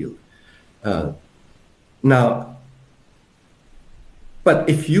the field. Now, but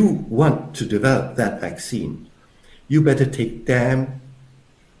if you want to develop that vaccine, you better take damn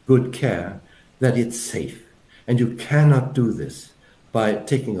good care that it's safe. And you cannot do this by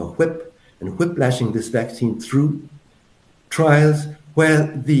taking a whip and whiplashing this vaccine through trials where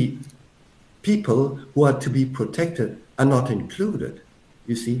the people who are to be protected are not included.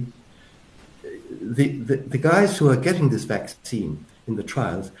 You see, the guys who are getting this vaccine in the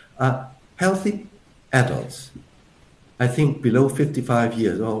trials are healthy adults, I think below 55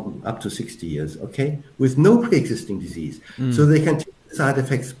 years or up to 60 years, okay, with no pre-existing disease. So they can take the side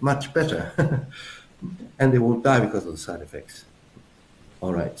effects much better and they won't die because of the side effects.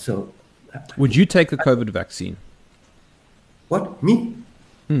 All right, so... Would you take the COVID vaccine? What? Me?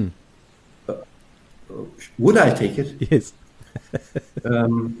 Would I take it? Yes.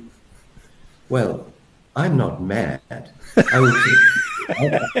 Well, I'm not mad. I would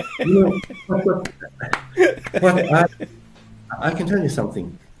I can tell you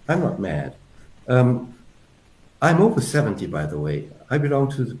something. I'm not mad. I'm over 70, by the way. I belong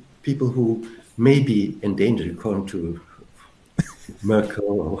to the people who may be endangered, according to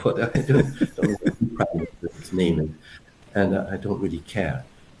Merkel or what. I don't know what his name is. And I don't really care.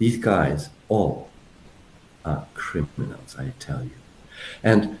 These guys all are criminals, I tell you.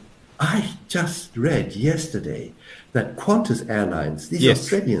 And I just read yesterday that Qantas Airlines, these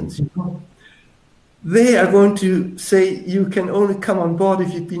Australians, they are going to say you can only come on board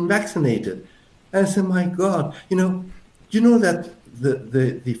if you've been vaccinated. And I said, my God, you know that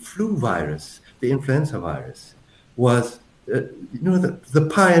the flu virus, the influenza virus, was, the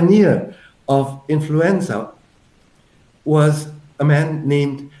pioneer of influenza was a man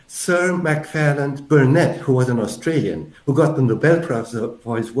named Sir Macfarlane Burnet, who was an Australian, who got the Nobel Prize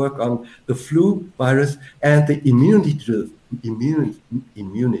for his work on the flu virus and the immunity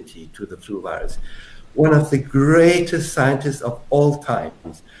to the flu virus. One of the greatest scientists of all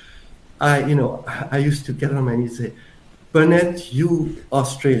times. I used to get on my knees and say, Burnet, you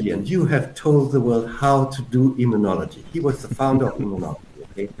Australian, you have told the world how to do immunology. He was the founder of immunology,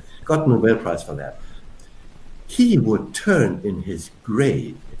 okay? Got the Nobel Prize for that. He would turn in his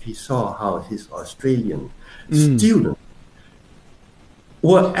grave if he saw how his Australian students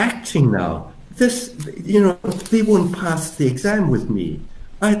were acting now. They wouldn't pass the exam with me.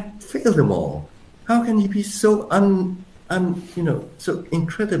 I'd fail them all. How can he be so so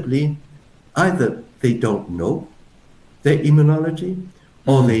incredibly, either they don't know their immunology,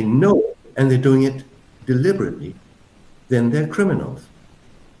 or they know and they're doing it deliberately, then they're criminals.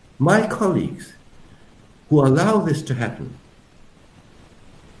 My colleagues who allow this to happen,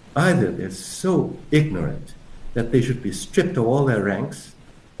 either they're so ignorant that they should be stripped of all their ranks,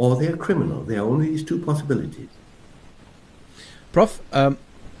 or they're criminal. There are only these two possibilities. Prof,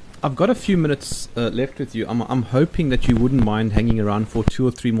 I've got a few minutes left with you. I'm hoping that you wouldn't mind hanging around for 2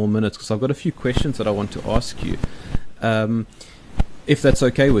 or 3 more minutes, because I've got a few questions that I want to ask you, if that's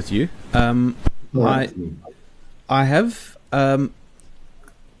okay with you. I have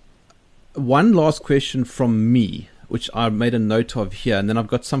one last question from me, which I made a note of here, and then I've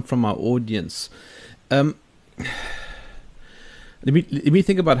got some from my audience. Let me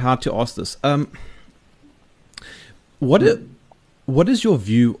think about how to ask this. What is your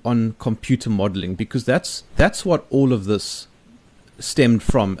view on computer modeling? Because that's what all of this stemmed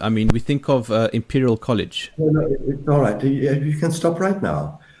from. I mean, we think of Imperial College. No, it's all right. You can stop right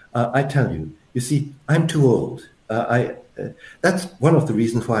now. I tell you. You see, I'm too old. That's one of the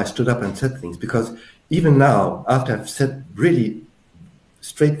reasons why I stood up and said things. Because even now, after I've said really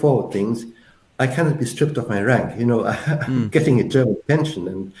straightforward things, I cannot be stripped of my rank. You know, I'm getting a German pension,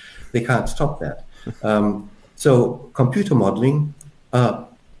 and they can't stop that. So computer modeling, I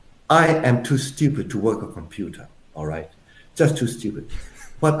am too stupid to work a computer, all right? Just too stupid.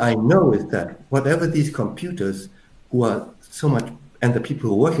 What I know is that whatever these computers who are so much, and the people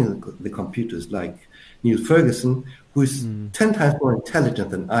who are working the computers like Neil Ferguson, who is 10 times more intelligent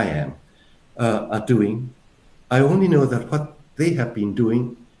than I am, are doing, I only know that what they have been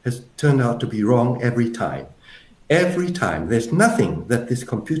doing has turned out to be wrong every time. Every time. There's nothing that this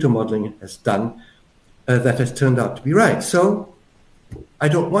computer modeling has done that has turned out to be right. So I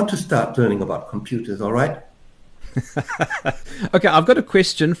don't want to start learning about computers, all right? Okay, I've got a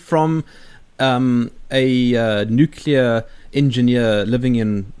question from a nuclear engineer living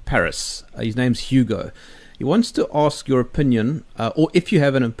in Paris. His name's Hugo. He wants to ask your opinion, or if you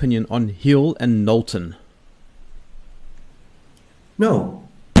have an opinion, on Hill and Knowlton. No.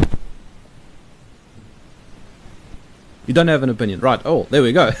 You don't have an opinion, right? Oh, there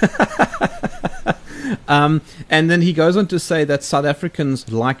we go. And then he goes on to say that South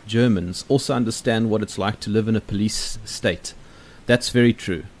Africans, like Germans, also understand what it's like to live in a police state. That's very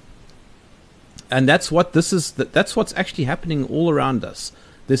true. And that's what this is. That's what's actually happening all around us.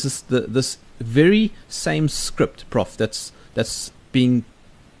 This is this very same script, Prof, that's being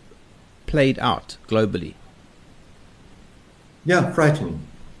played out globally. Yeah, frightening.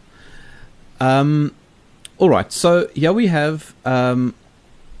 All right, so here we have.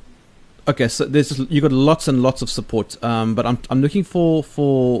 Okay, so you got lots and lots of support, but I'm looking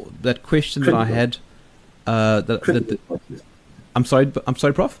for that question that I had. I'm sorry,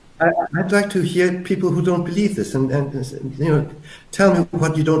 Prof. I'd like to hear people who don't believe this, and you know, tell me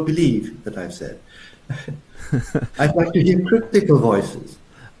what you don't believe that I've said. I'd like to hear critical voices.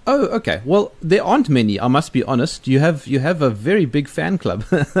 Oh, okay. Well, there aren't many. I must be honest. You have a very big fan club.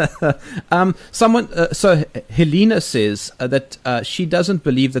 So Helena says that she doesn't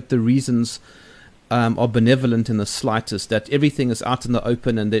believe that the reasons are benevolent in the slightest. That everything is out in the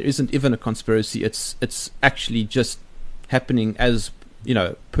open and there isn't even a conspiracy. It's actually just happening as, you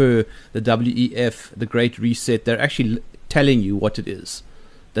know, per the WEF, the Great Reset. They're actually telling you what it is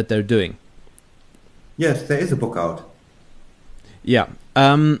that they're doing. Yes, there is a book out. Yeah.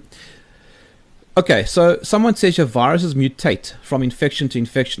 Okay, so someone says your viruses mutate from infection to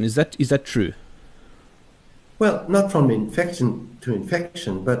infection. Is that true? Well, not from infection to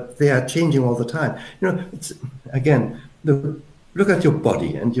infection, but they are changing all the time. You know, it's, again, look at your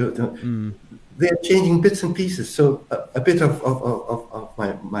body, and they are changing bits and pieces. So a bit of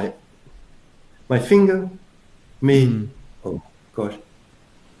my finger may. Oh gosh,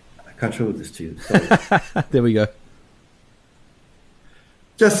 I can't show this to you. Sorry. There we go.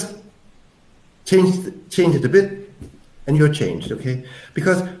 Just change it a bit, and you're changed, okay?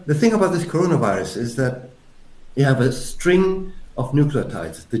 Because the thing about this coronavirus is that you have a string of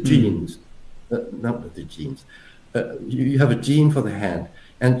nucleotides, the genes, not the genes. You have a gene for the hand,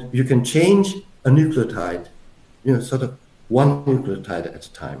 and you can change a nucleotide, you know, sort of one nucleotide at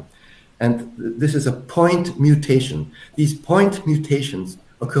a time. And this is a point mutation. These point mutations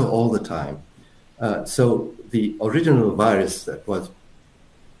occur all the time. So the original virus that was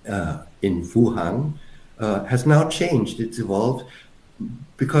in Wuhan has now changed. It's evolved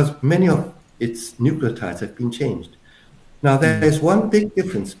because many of its nucleotides have been changed. Now, there is one big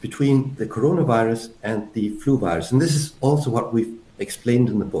difference between the coronavirus and the flu virus, and this is also what we've explained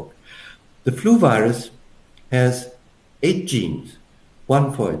in the book. The flu virus has 8 genes,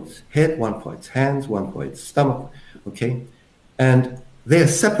 one for its head, one for its hands, one for its stomach, okay? And they're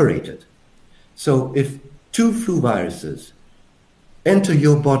separated. So if 2 flu viruses enter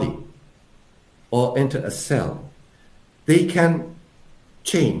your body or enter a cell, they can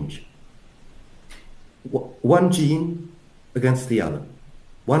change one gene against the other,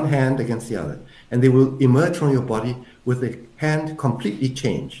 one hand against the other, and they will emerge from your body with the hand completely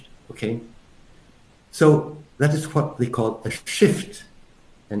changed, okay? So that is what they call a shift,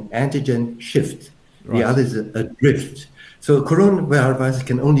 an antigen shift. Right. The other is a drift. So coronavirus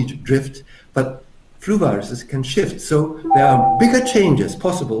can only drift, but flu viruses can shift. So there are bigger changes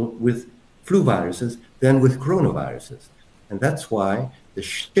possible with flu viruses than with coronaviruses. And that's why the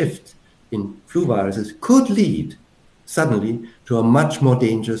shift in flu viruses could lead suddenly to a much more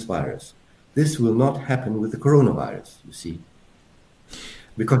dangerous virus. This will not happen with the coronavirus, you see,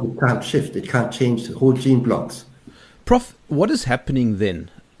 because it can't shift, it can't change the whole gene blocks. Prof, what is happening then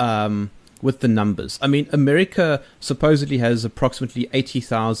with the numbers? I mean, America supposedly has approximately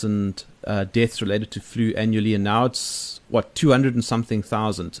 80,000 deaths related to flu annually, and now it's, 200 and something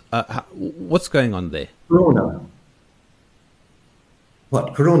thousand. What's going on there? Corona.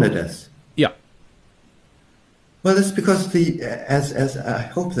 What, corona deaths? Yeah. Well, it's because as I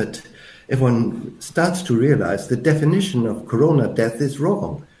hope that everyone starts to realize, the definition of corona death is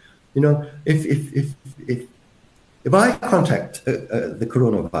wrong. You know, if I contact the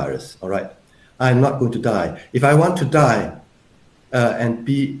coronavirus, all right, I'm not going to die. If I want to die and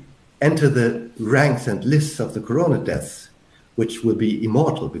enter the ranks and lists of the corona deaths, which will be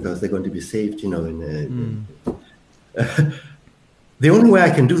immortal because they're going to be saved, you know, the only way I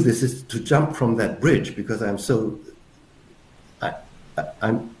can do this is to jump from that bridge, because I'm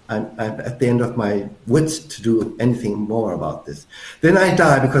at the end of my wits to do anything more about this. Then I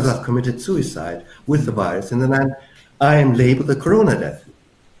die because I've committed suicide with the virus, and then I am labeled a corona death.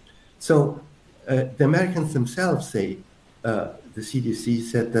 So the Americans themselves say, the CDC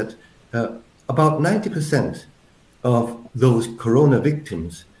said that about 90% of those corona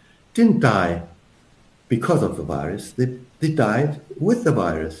victims didn't die because of the virus. They died with the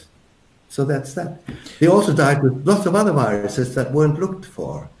virus. So that's that. They also died with lots of other viruses that weren't looked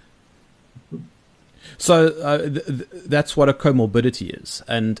for. So that's what a comorbidity is,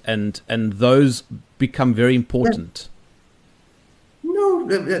 and those become very important. No,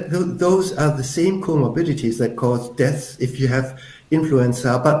 those are the same comorbidities that cause deaths if you have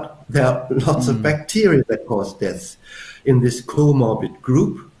influenza, but there are lots of bacteria that cause deaths in this comorbid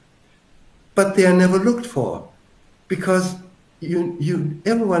group, but they are never looked for, because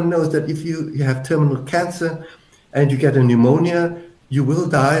everyone knows that if you have terminal cancer and you get a pneumonia, you will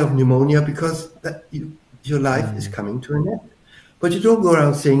die of pneumonia because your life is coming to an end. But you don't go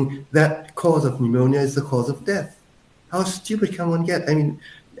around saying that cause of pneumonia is the cause of death. How stupid can one get? I mean,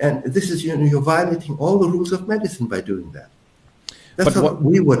 and this is, you're violating all the rules of medicine by doing that. That's what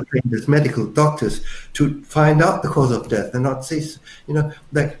we were trained as medical doctors, to find out the cause of death and not say,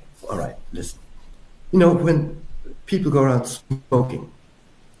 like, all right, listen. When people go around smoking,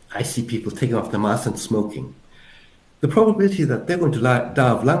 I see people taking off their mask and smoking. The probability that they're going to die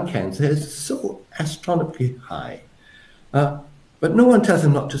of lung cancer is so astronomically high. But no one tells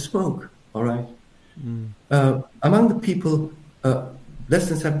them not to smoke, all right? Among the people less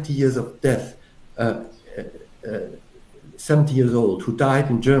than 70 years of death, 70 years old, who died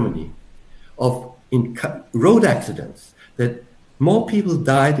in Germany in road accidents, that more people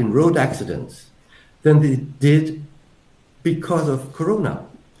died in road accidents than they did because of corona.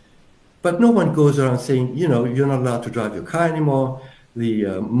 But no one goes around saying, you're not allowed to drive your car anymore. The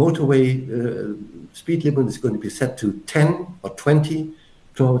motorway speed limit is going to be set to 10 or 20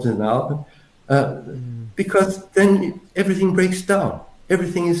 kilometers an hour, because then everything breaks down.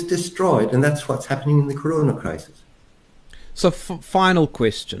 Everything is destroyed, and that's what's happening in the corona crisis. So final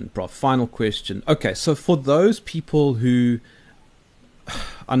question, Prof, final question. Okay, so for those people who,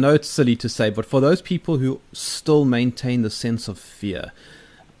 I know it's silly to say, but for those people who still maintain the sense of fear,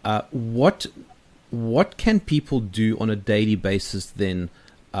 what can people do on a daily basis then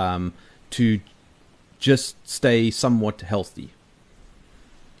to just stay somewhat healthy,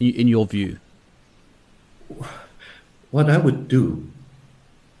 in your view? What I would do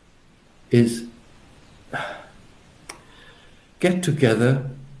is get together.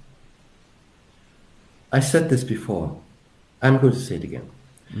 I said this before. I'm going to say it again.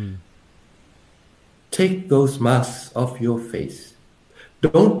 Take those masks off your face.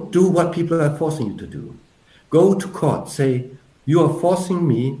 Don't do what people are forcing you to do. Go to court. Say, you are forcing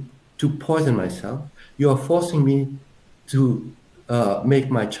me to poison myself. You are forcing me to make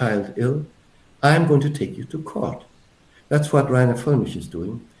my child ill. I'm going to take you to court. That's what Rainer Föllmich is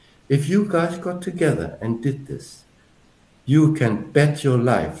doing. If you guys got together and did this, you can bet your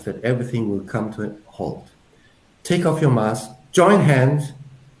life that everything will come to a halt. Take off your mask, join hands,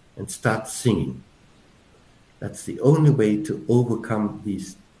 and start singing. That's the only way to overcome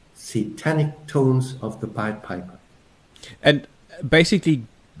these satanic tones of the Pied Piper. And basically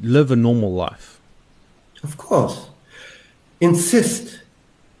live a normal life. Of course. Insist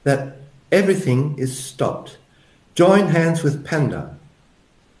that everything is stopped. Join hands with Panda.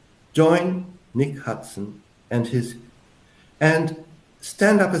 Join Nick Hudson and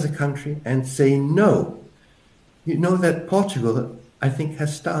stand up as a country and say no. You know that Portugal, I think,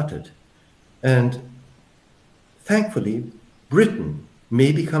 has started. And thankfully, Britain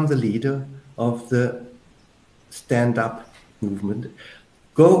may become the leader of the stand-up movement.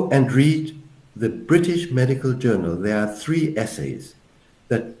 Go and read the British Medical Journal. There are 3 essays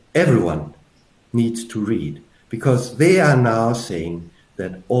that everyone needs to read, because they are now saying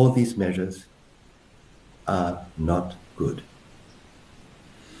that all these measures are not good.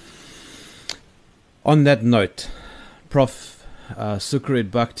 On that note, Prof. Sucharit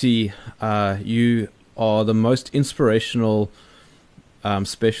Bhakdi, you are the most inspirational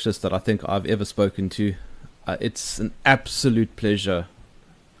specialist that I think I've ever spoken to. It's an absolute pleasure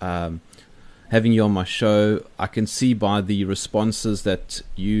having you on my show. I can see by the responses that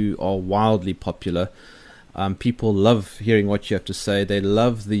you are wildly popular. People love hearing what you have to say. They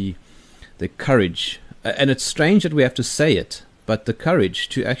love the courage. And it's strange that we have to say it, but the courage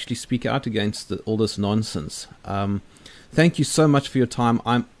to actually speak out against all this nonsense. Thank you so much for your time.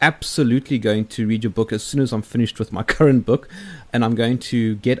 I'm absolutely going to read your book as soon as I'm finished with my current book, and I'm going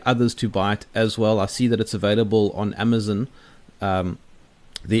to get others to buy it as well. I see that it's available on Amazon, the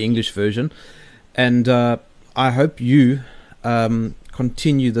English version, and I hope you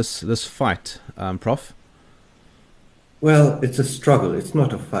continue this fight, Prof. Well, it's a struggle. It's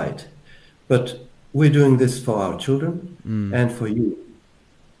not a fight, but we're doing this for our children and for you,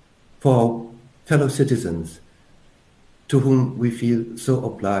 for our fellow citizens, to whom we feel so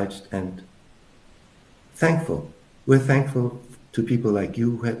obliged and thankful. We're thankful to people like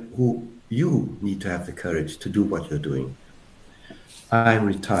you who you need to have the courage to do what you're doing. I'm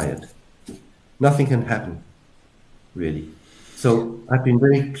retired. Nothing can happen, really. So I've been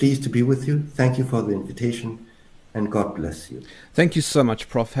very pleased to be with you. Thank you for the invitation, and God bless you. Thank you so much,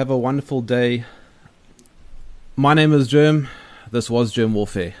 Prof. Have a wonderful day. My name is Germ. This was Germ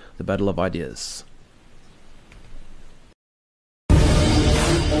Warfare, the Battle of Ideas.